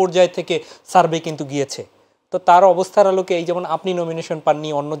বিভিন্ন পর্যায় থেকে সার্ভে কিন্তু গিয়েছে, তো তার অবস্থার আলোকে এই যেমন আপনি নমিনেশন পাননি,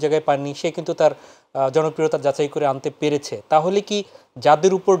 অন্য জায়গায় পাননি, সে কিন্তু তার জনপ্রিয়তা যাচাই করে আনতে পেরেছে। তাহলে কি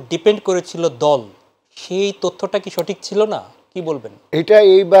যাদের উপর ডিপেন্ড করেছিল দল, সেই তথ্যটা কি সঠিক ছিল না? কি বলবেন? এটা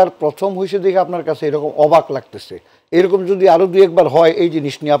এইবার প্রথম হয়েছে দেখে আপনার কাছে এরকম অবাক লাগতেছে। এরকম যদি আরো ২-১ বার হয় এই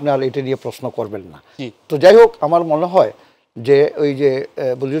জিনিস নিয়ে আপনি আর এটা নিয়ে প্রশ্ন করবেন না। তো যাই হোক, আমার মনে হয় যে ওই যে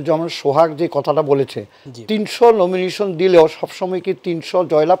বদিউজ্জামান সোহাগ যে কথাটা বলেছে, ৩০০ নমিনেশন দিলেও সবসময় কি ৩০০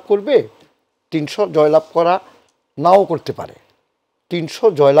 জয়লাভ করবে? ৩০০ জয়লাভ করা নাও করতে পারে, ৩০০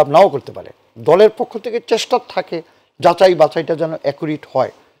 জয়লাভ নাও করতে পারে। দলের পক্ষ থেকে চেষ্টা থাকে যাচাই বাছাইটা যেন অ্যাকুরেট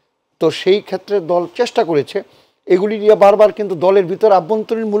হয়। তো সেই ক্ষেত্রে দল চেষ্টা করেছে। এগুলি নিয়ে বারবার কিন্তু দলের ভিতর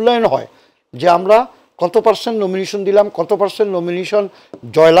আভ্যন্তরীণ মূল্যায়ন হয় যে আমরা কত পার্সেন্ট নমিনেশন দিলাম, কত পার্সেন্ট নমিনেশন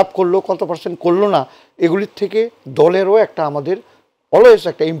জয়লাভ করলো, কত পার্সেন্ট করলো না। এগুলির থেকে দলেরও একটা আমাদের অলওয়েজ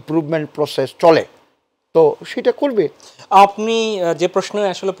একটা ইমপ্রুভমেন্ট প্রসেস চলে, তো সেটা করবে। আপনি যে প্রশ্ন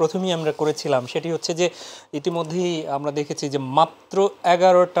আসলে প্রথমেই আমরা করেছিলাম সেটি হচ্ছে যে ইতিমধ্যেই আমরা দেখেছি যে মাত্র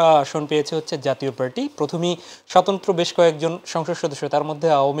 11টা আসন পেয়েছে হচ্ছে জাতীয় পার্টি। প্রথমেই স্বতন্ত্র বেশ কয়েকজন সংসদ সদস্য, তার মধ্যে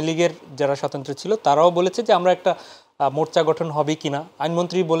আওয়ামী লীগের যারা স্বতন্ত্র ছিল তারাও বলেছে যে আমরা একটা মোর্চা গঠন হবে কিনা।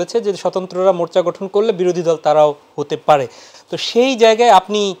 আইনমন্ত্রী বলেছে যে স্বতন্ত্ররা মোর্চা গঠন করলে বিরোধী দল তারাও হতে পারে। তো সেই জায়গায়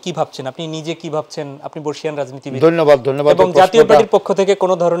আপনি কি ভাবছেন, আপনি নিজে কি ভাবছেন? আপনি বর্ষিয়ান রাজনীতিবিদ। ধন্যবাদ। এবং জাতীয় পার্টির পক্ষ থেকে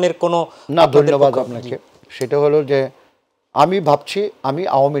কোনো ধরনের কোনো না, ধন্যবাদ আপনাকে। সেটা হলো যে আমি ভাবছি আমি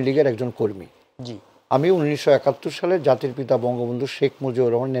আওয়ামী লীগের একজন কর্মী। জি, আমি 1971 সালে জাতির পিতা বঙ্গবন্ধু শেখ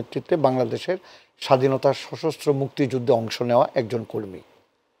মুজিবুর রহমানের নেতৃত্বে বাংলাদেশের স্বাধীনতার সশস্ত্র মুক্তিযুদ্ধে অংশ নেওয়া একজন কর্মী।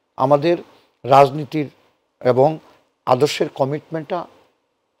 আমাদের রাজনীতির এবং আদর্শের কমিটমেন্টটা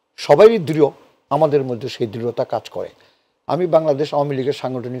সবারই দৃঢ়, আমাদের মধ্যে সেই দৃঢ়তা কাজ করে। আমি বাংলাদেশ আওয়ামী লীগের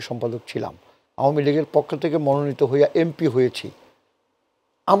সাংগঠনিক সম্পাদক ছিলাম, আওয়ামী লীগের পক্ষ থেকে মনোনীত হইয়া এমপি হয়েছি।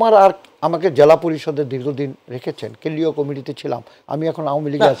 আমাকে জেলা পরিষদে দীর্ঘদিন রেখেছেন, কেন্দ্রীয় কমিটিতে ছিলাম, আমি এখন আওয়ামী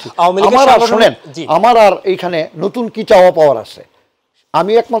লীগে আছি। আমার আর এইখানে নতুন কি চাওয়া পাওয়ার আছে?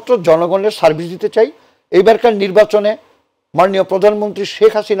 আমি একমাত্র জনগণের সার্ভিস দিতে চাই। এইবারকার নির্বাচনে মাননীয় প্রধানমন্ত্রী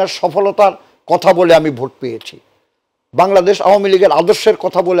শেখ হাসিনার সফলতার কথা বলে আমি ভোট পেয়েছি, বাংলাদেশ আওয়ামী লীগের আদর্শের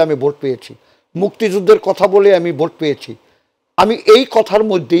কথা বলে আমি ভোট পেয়েছি, মুক্তিযুদ্ধের কথা বলে আমি ভোট পেয়েছি। আমি এই কথার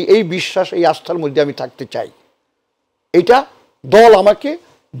মধ্যেই, এই বিশ্বাস, এই আস্থার মধ্যে আমি থাকতে চাই। এটা দল আমাকে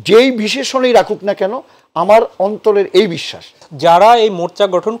যেই বিশেষণেই রাখুক না কেন, আমার অন্তরের এই বিশ্বাস। যারা এই মোর্চা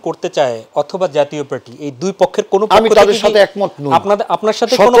গঠন করতে চায় অথবা জাতীয় পার্টি, এই দুই পক্ষের কোনো আমি তাদের সাথে একমত নই। আপনার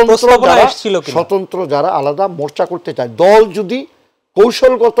সাথে কোনো প্রস্তাবনা এসেছিল কি? স্বতন্ত্র যারা আলাদা মোর্চা করতে চায়, দল যদি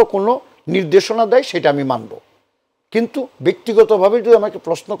কৌশলগত কোনো নির্দেশনা দেয় সেটা আমি মানব। কিন্তু ব্যক্তিগতভাবে যদি আমাকে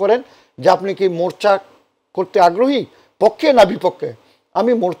প্রশ্ন করেন যে আপনি কি মোর্চা করতে আগ্রহী, পক্ষে না বিপক্ষে,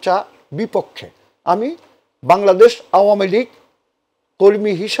 আমি মোর্চা বিপক্ষে। আমি বাংলাদেশ আওয়ামী লীগ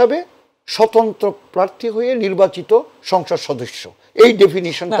কর্মী হিসাবে স্বতন্ত্র প্রার্থী হয়ে নির্বাচিত সংসদ সদস্য, এই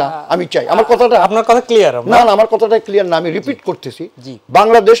ডেফিনিশনটা আমি চাই। আমার কথাটা, আপনার কথা ক্লিয়ার? না, আমার কথাটা ক্লিয়ার না, আমি রিপিট করতেছি।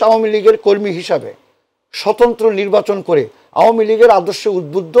 বাংলাদেশ আওয়ামী লীগের কর্মী হিসাবে স্বতন্ত্র নির্বাচন করে আওয়ামী লীগের আদর্শে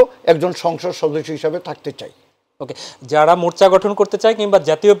উদ্বুদ্ধ একজন সংসদ সদস্য হিসাবে থাকতে চাই। ওকে, যারা মোর্চা গঠন করতে চায় কিংবা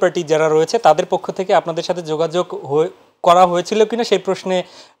জাতীয় পার্টি যারা রয়েছে তাদের পক্ষ থেকে আপনাদের সাথে যোগাযোগ করা হয়েছিল কিনা সেই প্রশ্নে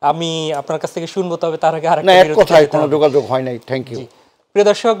আমি আপনার কাছ থেকে শুনবো। তবে তার আগে আরেকটা, এক কথায় কোনো যোগাযোগ হয় নাই। Thank you. প্রিয়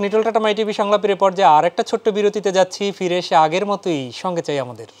দর্শক, নিটল টাটা মাইটিভি সংলাপের পর্যায়ে আরেকটা ছোট্ট বিরতিতে যাচ্ছি। ফিরে এসে আগের মতোই সঙ্গে চাই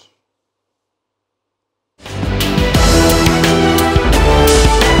আমাদের।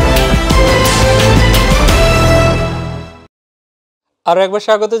 আরও একবার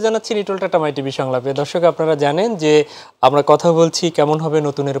স্বাগত জানাচ্ছি নিটল টাটা মাইটিভি সংলাপে। দর্শক, আপনারা জানেন যে আমরা কথা বলছি কেমন হবে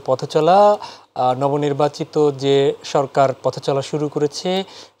নতুনের পথচলা। নবনির্বাচিত যে সরকার পথচলা শুরু করেছে,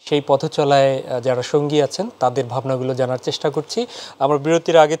 সেই পথচলায় যারা সঙ্গী আছেন তাদের ভাবনাগুলো জানার চেষ্টা করছি। আমরা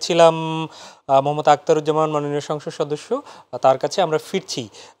বিরতির আগে ছিলাম মোহাম্মদ আখতারুজ্জামান, মাননীয় সংসদ সদস্য, তার কাছে। আমরা ফিরছি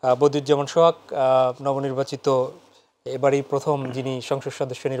বদিউজ্জামান সোহাগ, নবনির্বাচিত এবারই প্রথম যিনি সংসদ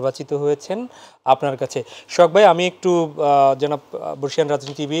সদস্য নির্বাচিত হয়েছেন, আপনার কাছে। শখ ভাই, আমি একটু জনাব বর্ষিয়ান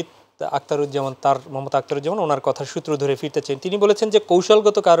রাজনীতিবিদ মোহাম্মদ আখতারুজ্জামান ওনার কথার সূত্র ধরে ফিরতে চান। তিনি বলেছেন যে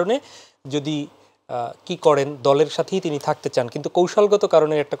কৌশলগত কারণে যদি কি করেন, দলের সাথেই তিনি থাকতে চান, কিন্তু কৌশলগত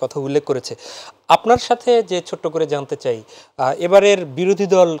কারণে একটা কথা উল্লেখ করেছে। আপনার সাথে যে ছোট্ট করে জানতে চাই, এবারের বিরোধী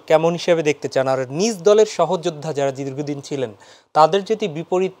দল কেমন হিসেবে দেখতে চান, আর নিজ দলের সহযোদ্ধা যারা দীর্ঘদিন ছিলেন তাদের যদি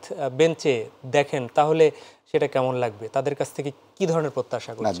বিপরীত বেঞ্চে দেখেন তাহলে সেটা কেমন লাগবে? তাদের কাছ থেকে কি ধরনের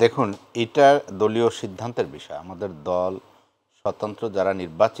প্রত্যাশা করছেন? না, দেখুন, এটা দলীয় সিদ্ধান্তের বিষয়। আমাদের দল স্বতন্ত্র যারা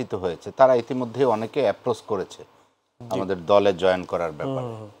নির্বাচিত হয়েছে তারা ইতিমধ্যে অনেকে অ্যাপ্রোচ করেছে আমাদের দলে জয়েন করার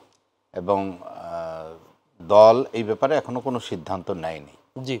ব্যাপারে, এবং দল এই ব্যাপারে এখনো কোনো সিদ্ধান্ত নেয়নি।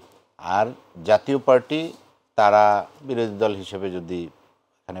 জি। আর জাতীয় পার্টি তারা বিরোধী দল হিসেবে যদি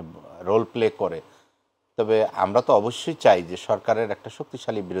এখানে রোল প্লে করে, তবে আমরা তো অবশ্যই চাই যে সরকারের একটা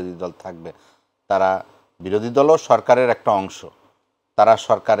শক্তিশালী বিরোধী দল থাকবে। তারা বিরোধী দলও সরকারের একটা অংশ, তারা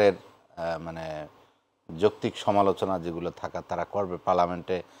সরকারের মানে যৌক্তিক সমালোচনা যেগুলো থাকা তারা করবে।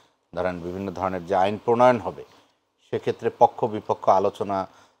 পার্লামেন্টে ধরেন বিভিন্ন ধরনের যে আইন প্রণয়ন হবে, সেক্ষেত্রে পক্ষ বিপক্ষ আলোচনা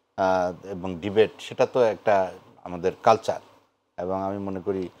এবং ডিবেট, সেটা তো একটা আমাদের কালচার, এবং আমি মনে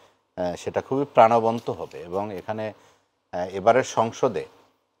করি সেটা খুবই প্রাণবন্ত হবে। এবং এখানে এবারের সংসদে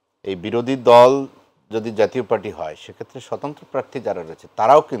এই বিরোধী দল যদি জাতীয় পার্টি হয়, সেক্ষেত্রে স্বতন্ত্র প্রার্থী যারা রয়েছে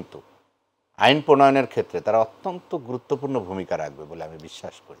তারাও কিন্তু আইন প্রণয়নের ক্ষেত্রে তারা অত্যন্ত গুরুত্বপূর্ণ ভূমিকা রাখবে বলে আমি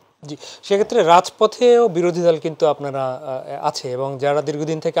বিশ্বাস করি। জি, সেক্ষেত্রে রাজপথেও বিরোধী দল কিন্তু আপনারা আছে, এবং যারা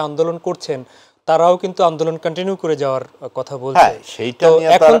দীর্ঘদিন থেকে আন্দোলন করছেন তারাও কিন্তু আন্দোলন কন্টিনিউ করে যাওয়ার কথা বলছে। সেইটা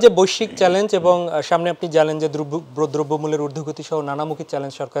এখন যে বৈশ্বিক চ্যালেঞ্জ, এবং সামনে আপনি জানেন যে দ্রব্যমূল্যের ঊর্ধ্বগতি সহ নানামুখী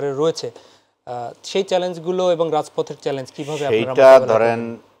চ্যালেঞ্জ সরকারের রয়েছে, সেই চ্যালেঞ্জগুলো এবং রাজপথের চ্যালেঞ্জ কিভাবে আপনারা সেইটা ধরেন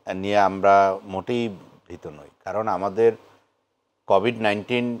নিয়ে আমরা মোটেই ভীত নই। কারণ আমাদের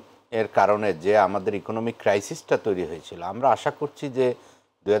কোভিড-19 এর কারণে যে আমাদের ইকোনমিক ক্রাইসিসটা তৈরি হয়েছিল, আমরা আশা করছি যে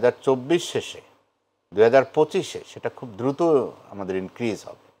 2024 শেষে 2025-এ সেটা খুব দ্রুত আমাদের ইনক্রিজ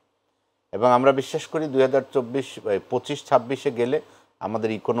হবে, এবং আমরা বিশ্বাস করি 2025-26 গেলে আমাদের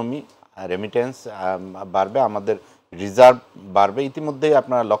ইকোনমি রেমিটেন্স বাড়বে, আমাদের রিজার্ভ বাড়বে। ইতিমধ্যেই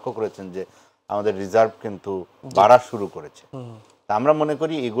আপনারা লক্ষ্য করেছেন যে আমাদের রিজার্ভ কিন্তু বাড়া শুরু করেছে। তা আমরা মনে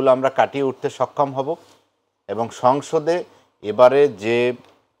করি এগুলো আমরা কাটিয়ে উঠতে সক্ষম হব, এবং সংসদে এবারে যে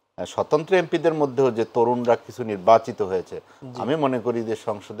স্বতন্ত্র এমপিদের মধ্যেও যে তরুণরা কিছু নির্বাচিত হয়েছে, আমি মনে করি যে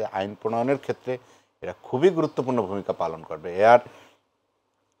সংসদে আইন প্রণয়নের ক্ষেত্রে এরা খুবই গুরুত্বপূর্ণ ভূমিকা পালন করবে। আর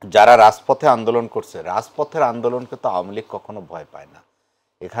যারা রাজপথে আন্দোলন করছে, রাজপথের আন্দোলনকে তো আওয়ামী লীগ কখনো ভয় পায় না।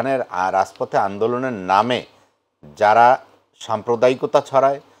 এখানে রাজপথে আন্দোলনের নামে যারা সাম্প্রদায়িকতা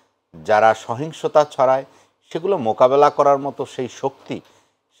ছড়ায়, যারা সহিংসতা ছড়ায়, সেগুলো মোকাবেলা করার মতো সেই শক্তি,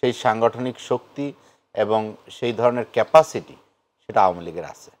 সেই সাংগঠনিক শক্তি এবং সেই ধরনের ক্যাপাসিটি সেটা আওয়ামী লীগের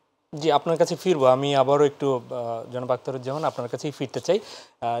আছে। জি, আপনার কাছে ফিরবো। আমি আবারও একটু জনাব আখতারুজ্জামান আপনার কাছেই ফিরতে চাই।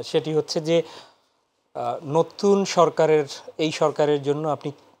 সেটি হচ্ছে যে নতুন সরকারের, এই সরকারের জন্য আপনি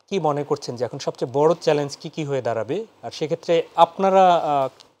কি মনে করছেন যে এখন সবচেয়ে বড় চ্যালেঞ্জ কি হয়ে দাঁড়াবে, আর সেক্ষেত্রে আপনারা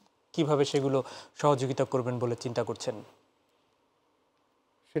কিভাবে সেগুলো সহযোগিতা করবেন বলে চিন্তা করছেন?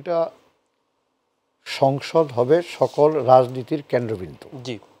 সেটা সংসদ হবে সকল রাজনীতির কেন্দ্রবিন্দু।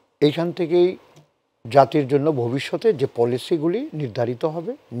 জি, এইখান থেকেই জাতির জন্য ভবিষ্যতে যে পলিসিগুলি নির্ধারিত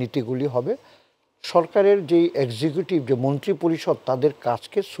হবে, নীতিগুলি হবে, সরকারের যে এক্সিকিউটিভ, যে মন্ত্রী পরিষদ, তাদের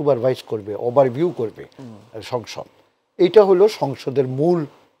কাজকে সুপারভাইজ করবে, ওভারভিউ করবে সংসদ। এইটা হলো সংসদের মূল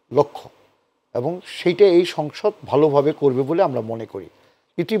লক্ষ্য, এবং সেইটা এই সংসদ ভালোভাবে করবে বলে আমরা মনে করি।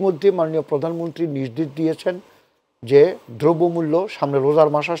 ইতিমধ্যে মাননীয় প্রধানমন্ত্রী নির্দেশ দিয়েছেন যে দ্রব্যমূল্য, সামনে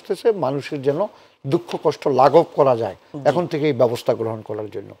রোজার মাস আসতেছে, মানুষের যেন দুঃখ কষ্ট লাঘব করা যায়, এখন থেকেই ব্যবস্থা গ্রহণ করার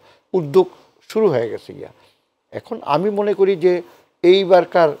জন্য উদ্যোগ শুরু হয়ে গেছে গিয়া। এখন আমি মনে করি যে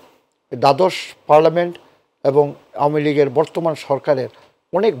এইবারকার দ্বাদশ পার্লামেন্ট এবং আওয়ামী লীগের বর্তমান সরকারের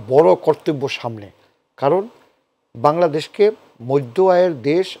অনেক বড় কর্তব্য সামনে। কারণ বাংলাদেশকে মধ্য আয়ের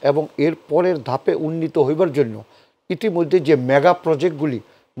দেশ এবং এর পরের ধাপে উন্নীত হইবার জন্য ইতিমধ্যে যে মেগা প্রজেক্টগুলি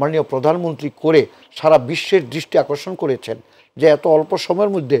মাননীয় প্রধানমন্ত্রী করে সারা বিশ্বের দৃষ্টি আকর্ষণ করেছেন, যে এত অল্প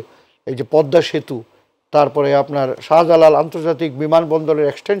সময়ের মধ্যে এই যে পদ্মা সেতু, তারপরে আপনার শাহজালাল আন্তর্জাতিক বিমানবন্দরের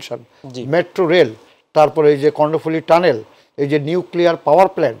এক্সটেনশন, মেট্রো রেল, তারপরে এই যে কর্ণফুলী টানেল, এই যে নিউক্লিয়ার পাওয়ার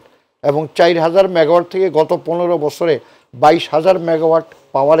প্ল্যান্ট, এবং 4000 মেগাওয়াট থেকে গত 15 বছরে 22,000 মেগাওয়াট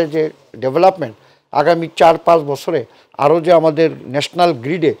পাওয়ারের যে ডেভেলপমেন্ট, আগামী 4-5 বছরে আরও যে আমাদের ন্যাশনাল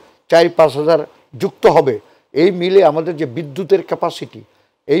গ্রিডে 4-5 হাজার যুক্ত হবে, এই মিলে আমাদের যে বিদ্যুতের ক্যাপাসিটি,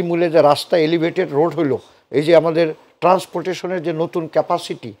 এই মূলে যে রাস্তা এলিভেটেড রোড হলো, এই যে আমাদের ট্রান্সপোর্টেশনের যে নতুন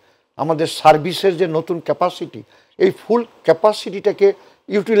ক্যাপাসিটি, আমাদের সার্ভিসের যে নতুন ক্যাপাসিটি, এই ফুল ক্যাপাসিটিটাকে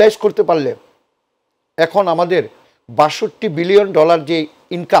ইউটিলাইজ করতে পারলে এখন আমাদের $62 বিলিয়ন যে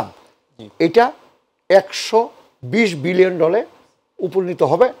ইনকাম, এটা $120 বিলিয়ন উপনীত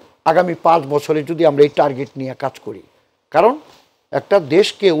হবে আগামী 5 বছরে যদি আমরা এই টার্গেট নিয়ে কাজ করি। কারণ একটা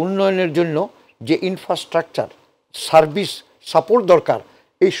দেশকে উন্নয়নের জন্য যে ইনফ্রাস্ট্রাকচার, সার্ভিস, সাপোর্ট দরকার,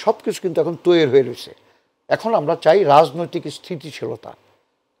 এই সব কিছু কিন্তু এখন তৈরি হয়ে রয়েছে। এখন আমরা চাই রাজনৈতিক স্থিতিশীলতা,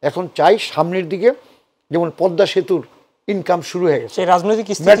 এখন চাই সামনের দিকে, যেমন পদ্মা সেতুর ইনকাম শুরু হয়ে গেছে, রাজনৈতিক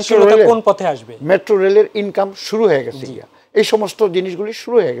স্থিতিশীলতা কোন পথে আসবে, মেট্রো রেলের ইনকাম শুরু হয়ে গেছে গিয়া, এই সমস্ত জিনিসগুলি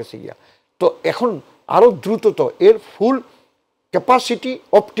শুরু হয়ে গেছে গিয়া। তো এখন আরও দ্রুতত এর ফুল ক্যাপাসিটি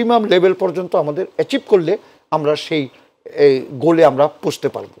অপটিমাম লেভেল পর্যন্ত আমাদের অ্যাচিভ করলে আমরা সেই গোলে আমরা পৌঁছতে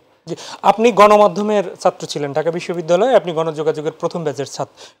পারবো। আপনি গণমাধ্যমের ছাত্র ছিলেন ঢাকা বিশ্ববিদ্যালয়ে, আপনি গণযোগাযোগের প্রথম ব্যাচের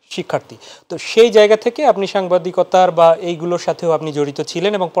শিক্ষার্থী, তো সেই জায়গা থেকে আপনি সাংবাদিকতার বা এইগুলোর সাথেও আপনি জড়িত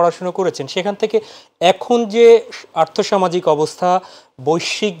ছিলেন এবং পড়াশোনা করেছেন। সেখান থেকে এখন যে আর্থসামাজিক অবস্থা,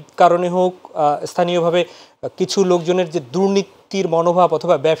 বৈশ্বিক কারণে হোক, স্থানীয়ভাবে কিছু লোকজনের যে দুর্নীতির মনোভাব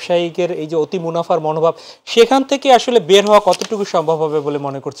অথবা ব্যবসায়িকের এই যে অতি মুনাফার মনোভাব, সেখান থেকে আসলে বের হওয়া কতটুকু সম্ভব হবে বলে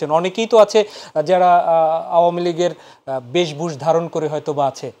মনে করছেন? অনেকেই তো আছে যারা আওয়ামী লীগের বেশভূষ ধারণ করে হয়তো বা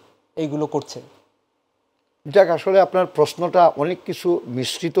আছে, এইগুলো করছে। যাক, আসলে আপনার প্রশ্নটা অনেক কিছু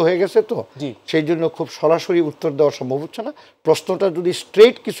মিশ্রিত হয়ে গেছে, তো সেই জন্য খুব সরাসরি উত্তর দেওয়া সম্ভব হচ্ছে না। প্রশ্নটা যদি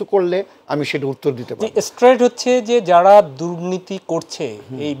স্ট্রেট কিছু করলে আমি সেটা উত্তর দিতে পারি। স্ট্রেট হচ্ছে যে যারা দুর্নীতি করছে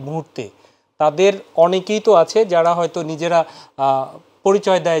এই মুহূর্তে, তাদের অনেকেই তো আছে যারা হয়তো নিজেরা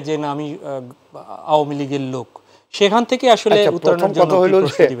পরিচয় দেয় যে না আমি আওয়ামী লীগের লোক, সেখান থেকে আসলে উত্তরণের জন্য কি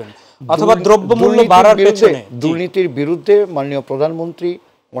প্রশ্ন দিবেন? অথবা দ্রব্যমূল্য বাড়ার পেছনে দুর্নীতির বিরুদ্ধে মাননীয় প্রধানমন্ত্রী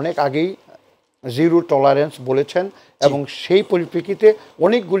অনেক আগেই জিরো টলারেন্স বলেছেন এবং সেই পরিপ্রেক্ষিতে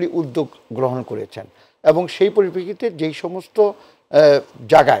অনেকগুলি উদ্যোগ গ্রহণ করেছেন এবং সেই পরিপ্রেক্ষিতে যেই সমস্ত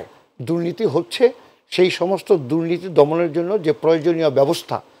জায়গায় দুর্নীতি হচ্ছে সেই সমস্ত দুর্নীতি দমনের জন্য যে প্রয়োজনীয়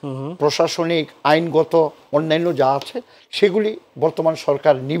ব্যবস্থা, প্রশাসনিক, আইনগত, অন্যান্য যা আছে সেগুলি বর্তমান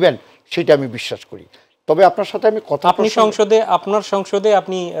সরকার নেবেন, সেটা আমি বিশ্বাস করি। তবে আপনার সাথে আমি কথা, আপনার সংসদে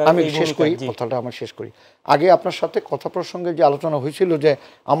আপনি, আমি শেষ করি কথাটা, আমার শেষ করি। আগে আপনার সাথে কথা প্রসঙ্গে যে আলোচনা হয়েছিল যে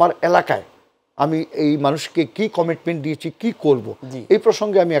আমার এলাকায় আমি এই মানুষকে কি কমিটমেন্ট দিয়েছি, কি করব, এই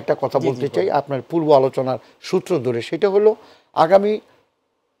প্রসঙ্গে আমি একটা কথা বলতে চাই আপনার পূর্ব আলোচনার সূত্র ধরে। সেটা হলো আগামী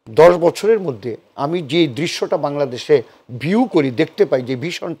 10 বছরের মধ্যে আমি যে দৃশ্যটা বাংলাদেশে ভিউ করি, দেখতে পাই, যে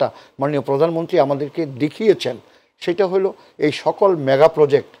ভিশনটা মাননীয় প্রধানমন্ত্রী আমাদেরকে দেখিয়েছেন, সেটা হলো এই সকল মেগা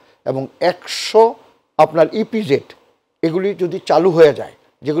প্রজেক্ট এবং 100 আপনার ইপিজেড এগুলি যদি চালু হয়ে যায়,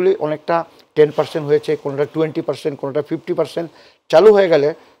 যেগুলি অনেকটা 10% হয়েছে, কোনোটা 20%, কোনোটা 50% চালু হয়ে গেলে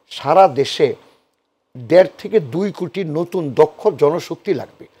সারা দেশে 1.5 থেকে 2 কোটি নতুন দক্ষ জনশক্তি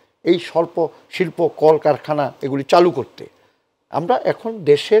লাগবে এই স্বল্প শিল্প কলকারখানা এগুলি চালু করতে। আমরা এখন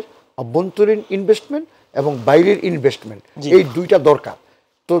দেশের অভ্যন্তরীণ ইনভেস্টমেন্ট এবং বাইরের ইনভেস্টমেন্ট, এই দুইটা দরকার।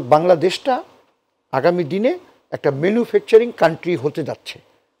 তো বাংলাদেশটা আগামী দিনে একটা ম্যানুফ্যাকচারিং কান্ট্রি হতে যাচ্ছে,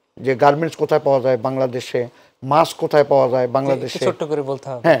 যে গার্মেন্টস কোথায় পাওয়া যায় বাংলাদেশে, মাছ কোথায় পাওয়া যায় বাংলাদেশে, ছোট্ট করে বলতে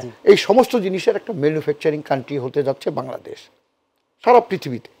হবে, হ্যাঁ, এই সমস্ত জিনিসের একটা ম্যানুফ্যাকচারিং কান্ট্রি হতে যাচ্ছে বাংলাদেশ। সারা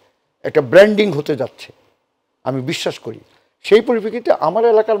পৃথিবীতে একটা ব্র্যান্ডিং হতে যাচ্ছে, আমি বিশ্বাস করি। সেই পরিপ্রেক্ষিতে আমার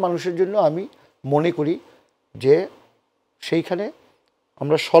এলাকার মানুষের জন্য আমি মনে করি যে সেইখানে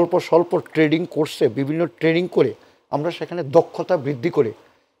আমরা স্বল্প ট্রেডিং কোর্সে বিভিন্ন ট্রেনিং করে আমরা সেখানে দক্ষতা বৃদ্ধি করে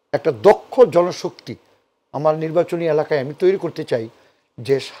একটা দক্ষ জনশক্তি আমার নির্বাচনী এলাকায় আমি তৈরি করতে চাই,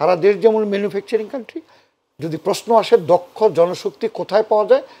 যে সারা দেশ যেমন ম্যানুফ্যাকচারিং কান্ট্রি, যদি প্রশ্ন আসে দক্ষ জনশক্তি কোথায় পাওয়া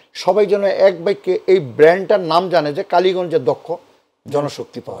যায়, সবাই যেন এক বাক্যে এই ব্র্যান্ডটার নাম জানে যে কালীগঞ্জে দক্ষ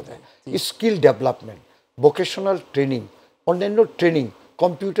জনশক্তি পাওয়া যায়। স্কিল ডেভেলপমেন্ট, ভোকেশনাল ট্রেনিং, অন্যান্য ট্রেনিং,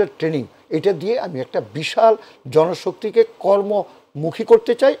 কম্পিউটার ট্রেনিং, এটা দিয়ে আমি একটা বিশাল জনশক্তিকে কর্মমুখী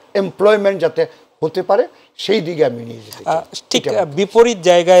করতে চাই, এমপ্লয়মেন্ট যাতে হতে পারে সেই দিকে আমি নিয়ে যেতে চাই। ঠিক বিপরীত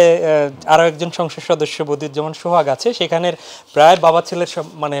জায়গায় আরও একজন সংসদ সদস্য বদিউজ্জামান সোহাগ আছে, সেখানের প্রায় বাবা ছেলের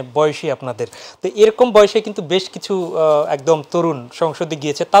মানে বয়সী আপনাদের, তো এরকম বয়সে কিন্তু বেশ কিছু একদম তরুণ সংসদে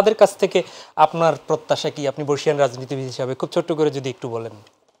গিয়েছে, তাদের কাছ থেকে আপনার প্রত্যাশা কি? আপনি বর্ষিয়ান রাজনীতিবিদ হিসাবে খুব ছোট্ট করে যদি একটু বলেন,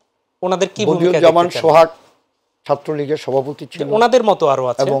 ওনাদের কি ভূমিকা? বদিউজ্জামান সোহাগ ছাত্রলীগের সভাপতি ছিল, ওনাদের মতো আরও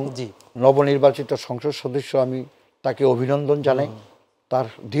আছে, এবং নবনির্বাচিত সংসদ সদস্য, আমি তাকে অভিনন্দন জানাই। তার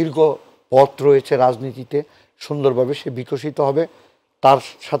দীর্ঘ পথ রয়েছে রাজনীতিতে, সুন্দরভাবে সে বিকশিত হবে। তার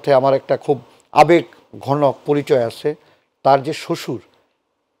সাথে আমার একটা খুব আবেগ ঘন পরিচয় আছে। তার যে শ্বশুর,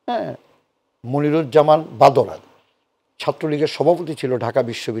 হ্যাঁ, মনিরুজ্জামান বাদল ছাত্রলীগের সভাপতি ছিল ঢাকা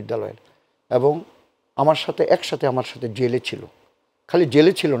বিশ্ববিদ্যালয়ের, এবং আমার সাথে একসাথে আমার সাথে জেলে ছিল। খালি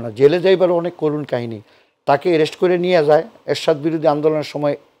জেলে ছিল না, জেলে যাইবারও অনেক করুণ কাহিনী। তাকে অ্যারেস্ট করে নিয়ে যায় এরশাদ বিরোধী আন্দোলনের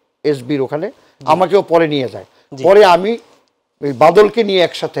সময় এসবির ওখানে, আমাকেও পরে নিয়ে যায়। পরে আমি ওই বাদলকে নিয়ে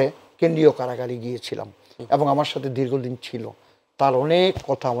একসাথে কেন্দ্রীয় কারাগারে গিয়েছিলাম এবং আমার সাথে দীর্ঘদিন ছিল। তার অনেক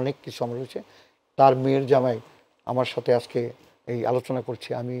কথা, অনেক কিছু আমার হয়েছে। তার মেয়ের জামাই আমার সাথে আজকে এই আলোচনা করছি।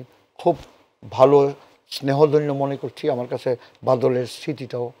 আমি খুব ভালো স্নেহধন্য মনে করছি। আমার কাছে বাদলের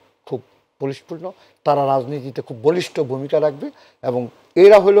স্মৃতিটাও খুব বলিষ্ঠপূর্ণ। তারা রাজনীতিতে খুব বলিষ্ঠ ভূমিকা রাখবে এবং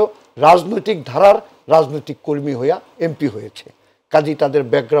এরা হলো রাজনৈতিক ধারার রাজনৈতিক কর্মী হইয়া এমপি হয়েছে। কাজেই তাদের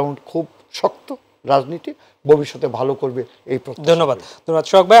ব্যাকগ্রাউন্ড খুব শক্ত, রাজনীতি ভবিষ্যতে ভালো করবে এই প্রত্যাশা। ধন্যবাদ। ধন্যবাদ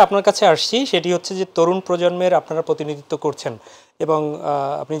সোহাগ ভাই। আপনার কাছে আসছি, সেটি হচ্ছে যে তরুণ প্রজন্মের আপনারা প্রতিনিধিত্ব করছেন এবং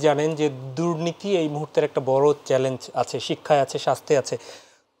আপনি জানেন যে দুর্নীতি এই মুহূর্তের একটা বড় চ্যালেঞ্জ আছে, শিক্ষায় আছে, স্বাস্থ্যে আছে।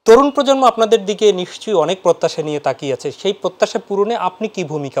 তরুণ প্রজন্ম আপনাদের দিকে নিশ্চয়ই অনেক প্রত্যাশা নিয়ে তাকিয়ে আছে। সেই প্রত্যাশা পূরণে আপনি কি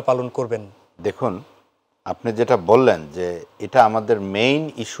ভূমিকা পালন করবেন? দেখুন, আপনি যেটা বললেন যে এটা আমাদের মেইন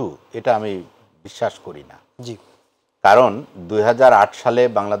ইস্যু, এটা আমি বিশ্বাস করি না। জি। কারণ 2008 সালে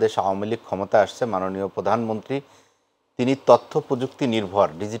বাংলাদেশ আওয়ামী লীগ ক্ষমতা আসছে, মাননীয় প্রধানমন্ত্রী তিনি তথ্য প্রযুক্তি নির্ভর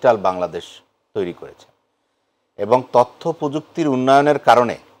ডিজিটাল বাংলাদেশ তৈরি করেছেন এবং তথ্য প্রযুক্তির উন্নয়নের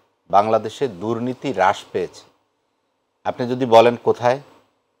কারণে বাংলাদেশে দুর্নীতি হ্রাস পেয়েছে। আপনি যদি বলেন কোথায়,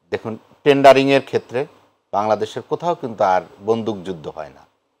 দেখুন টেন্ডারিংয়ের ক্ষেত্রে বাংলাদেশের কোথাও কিন্তু আর বন্দুক যুদ্ধ হয় না।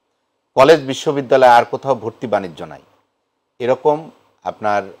 কলেজ বিশ্ববিদ্যালয়ে আর কোথাও ভর্তি বাণিজ্য নাই। এরকম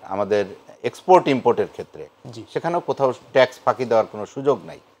আপনার আমাদের এক্সপোর্ট ইম্পোর্টের ক্ষেত্রে সেখানেও কোথাও ট্যাক্স ফাঁকি দেওয়ার কোনো সুযোগ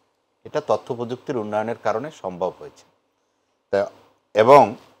নাই। এটা তথ্য প্রযুক্তির উন্নয়নের কারণে সম্ভব হয়েছে। এবং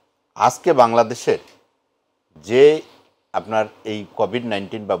আজকে বাংলাদেশের যে আপনার এই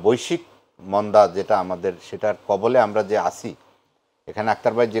কোভিড-19 বা বৈশ্বিক মন্দা যেটা আমাদের, সেটার কবলে আমরা যে আসি, এখানে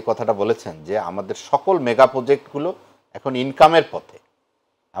আক্তার ভাই যে কথাটা বলেছেন যে আমাদের সকল মেগা প্রজেক্টগুলো এখন ইনকামের পথে,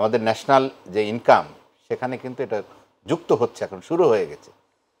 আমাদের ন্যাশনাল যে ইনকাম সেখানে কিন্তু এটা যুক্ত হচ্ছে, এখন শুরু হয়ে গেছে।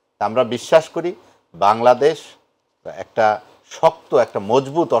 তা আমরা বিশ্বাস করি বাংলাদেশ একটা শক্ত, একটা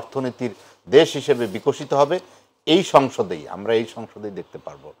মজবুত অর্থনীতির দেশ হিসেবে বিকশিত হবে এই সংসদেই, আমরা এই সংসদেই দেখতে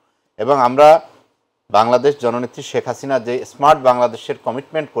পারবো। এবং আমরা বাংলাদেশ জননেত্রী শেখ হাসিনা যে স্মার্ট বাংলাদেশের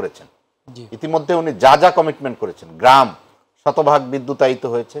কমিটমেন্ট করেছেন, ইতিমধ্যে উনি যা যা কমিটমেন্ট করেছেন, গ্রাম শতভাগ বিদ্যুতায়িত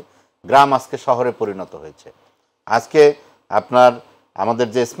হয়েছে, গ্রাম আজকে শহরে পরিণত হয়েছে। আজকে আপনার আমাদের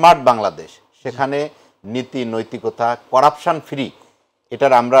যে স্মার্ট বাংলাদেশ, সেখানে নীতি নৈতিকতা, করাপশন ফ্রি,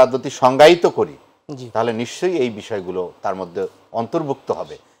 এটার আমরা যদি সংজ্ঞায়িত করি তাহলে নিশ্চয়ই এই বিষয়গুলো তার মধ্যে অন্তর্ভুক্ত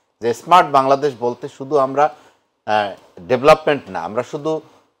হবে। যে স্মার্ট বাংলাদেশ বলতে শুধু আমরা ডেভেলপমেন্ট না, আমরা শুধু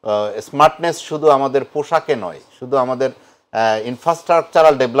স্মার্টনেস শুধু আমাদের পোশাকে নয়, শুধু আমাদের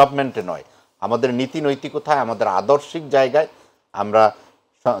ইনফ্রাস্ট্রাকচারাল ডেভেলপমেন্টে নয়, আমাদের নীতি নৈতিকতায়, আমাদের আদর্শিক জায়গায় আমরা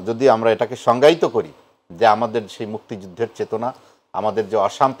যদি আমরা এটাকে সংজ্ঞায়িত করি যে আমাদের সেই মুক্তিযুদ্ধের চেতনা, আমাদের যে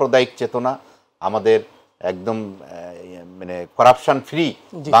অসাম্প্রদায়িক চেতনা, আমাদের একদম মানে করাপশন ফ্রি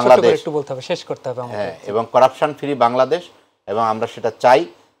বাংলাদেশ, একটু বলতে হবে, শেষ করতে হবে আমাদের, এবং করাপশন ফ্রি বাংলাদেশ, এবং আমরা সেটা চাই।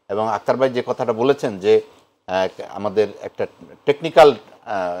 এবং আক্তার ভাই যে কথাটা বলেছেন যে আমাদের একটা টেকনিক্যাল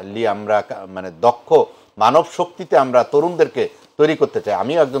আমরা মানে দক্ষ মানব শক্তিতে আমরা তরুণদেরকে তৈরি করতে চাই।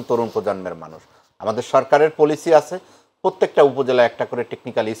 আমিও একজন তরুণ প্রজন্মের মানুষ। আমাদের সরকারের পলিসি আছে প্রত্যেকটা উপজেলায় একটা করে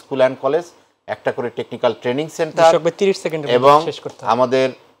টেকনিক্যাল স্কুল অ্যান্ড কলেজ, একটা করে টেকনিক্যাল ট্রেনিং সেন্টার, এবং আমাদের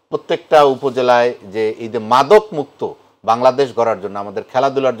প্রত্যেকটা উপজেলায় যে এই যে মাদক মুক্ত বাংলাদেশ গড়ার জন্য, আমাদের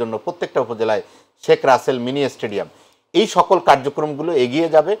খেলাধুলার জন্য প্রত্যেকটা উপজেলায় শেখ রাসেল মিনি স্টেডিয়াম, এই সকল কার্যক্রমগুলো এগিয়ে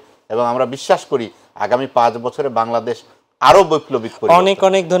যাবে এবং আমরা বিশ্বাস করি আগামী 5 বছরে বাংলাদেশ আরো বৈপ্লবিক হবে। অনেক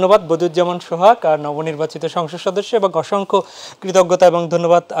অনেক ধন্যবাদ বদিউজ্জামান সোহাগ আর নবনির্বাচিত সংসদ সদস্য, এবং অসংখ্য কৃতজ্ঞতা এবং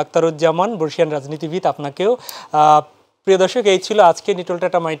ধন্যবাদ আক্তারুজ্জামান বর্ষিয়ান রাজনীতিবিদ আপনাকেও। প্রিয় দর্শক, এই ছিল আজকে নিটল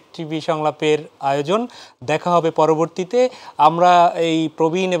টাটা মাই টিভি সংলাপের আয়োজন। দেখা হবে পরবর্তীতে। আমরা এই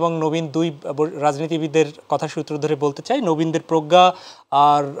প্রবীণ এবং নবীন দুই রাজনীতিবিদের কথা সূত্র ধরে বলতে চাই, নবীনদের প্রজ্ঞা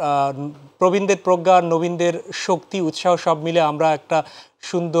আর প্রবীণদের প্রজ্ঞা, নবীনদের শক্তি, উৎসাহ সব মিলে আমরা একটা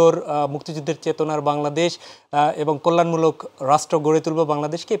সুন্দর মুক্তিযুদ্ধের চেতনার বাংলাদেশ এবং কল্যাণমূলক রাষ্ট্র গড়ে তুলব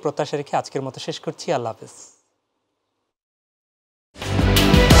বাংলাদেশকে, এই প্রত্যাশা রেখে আজকের মতো শেষ করছি। আল্লাহ হাফেজ।